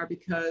webinar,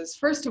 because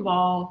first of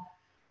all,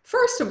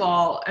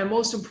 and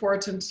most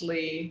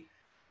importantly,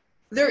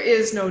 there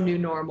is no new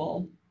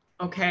normal,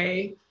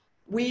 okay?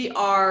 We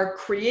are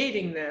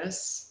creating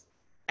this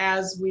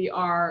as we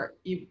are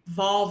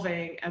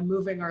evolving and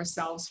moving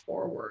ourselves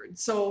forward.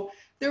 So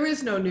there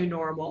is no new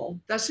normal.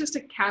 That's just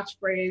a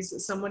catchphrase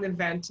that someone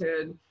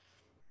invented.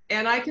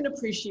 And I can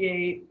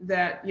appreciate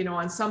that, you know,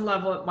 on some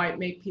level it might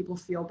make people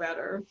feel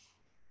better,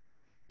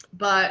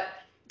 but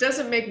it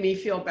doesn't make me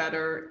feel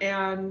better.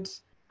 And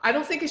I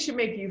don't think it should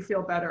make you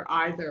feel better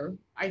either.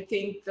 I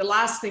think the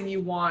last thing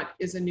you want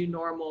is a new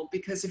normal,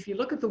 because if you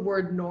look at the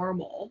word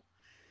normal,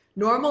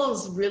 normal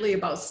is really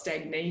about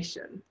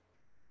stagnation.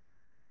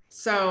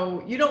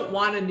 So you don't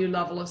want a new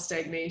level of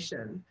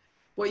stagnation.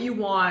 What you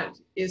want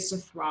is to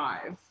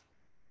thrive.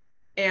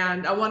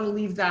 And I want to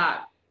leave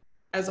that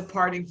as a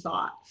parting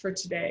thought for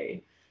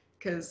today,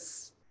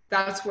 because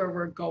that's where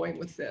we're going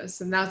with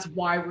this. And that's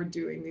why we're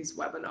doing these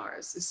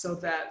webinars, is so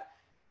that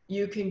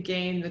you can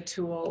gain the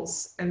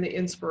tools and the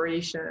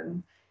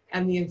inspiration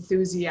and the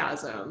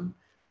enthusiasm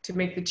to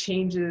make the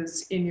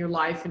changes in your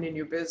life and in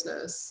your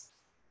business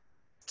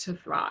to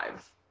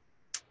thrive.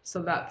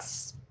 So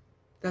that's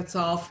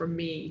all from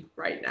me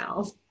right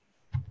now.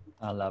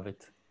 I love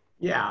it.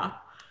 Yeah.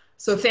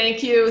 So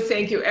thank you.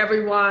 Thank you,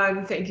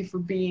 everyone. Thank you for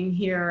being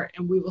here.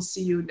 And we will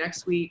see you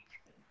next week,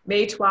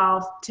 May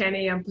 12th, 10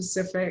 a.m.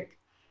 Pacific.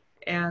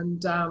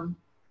 And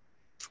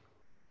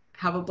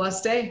have a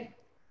blessed day.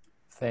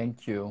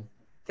 Thank you.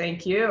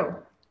 Thank you.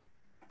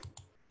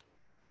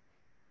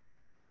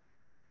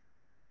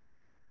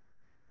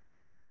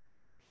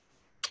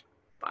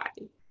 Bye.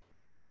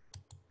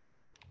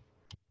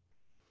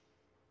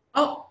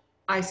 Oh,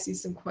 I see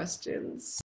some questions.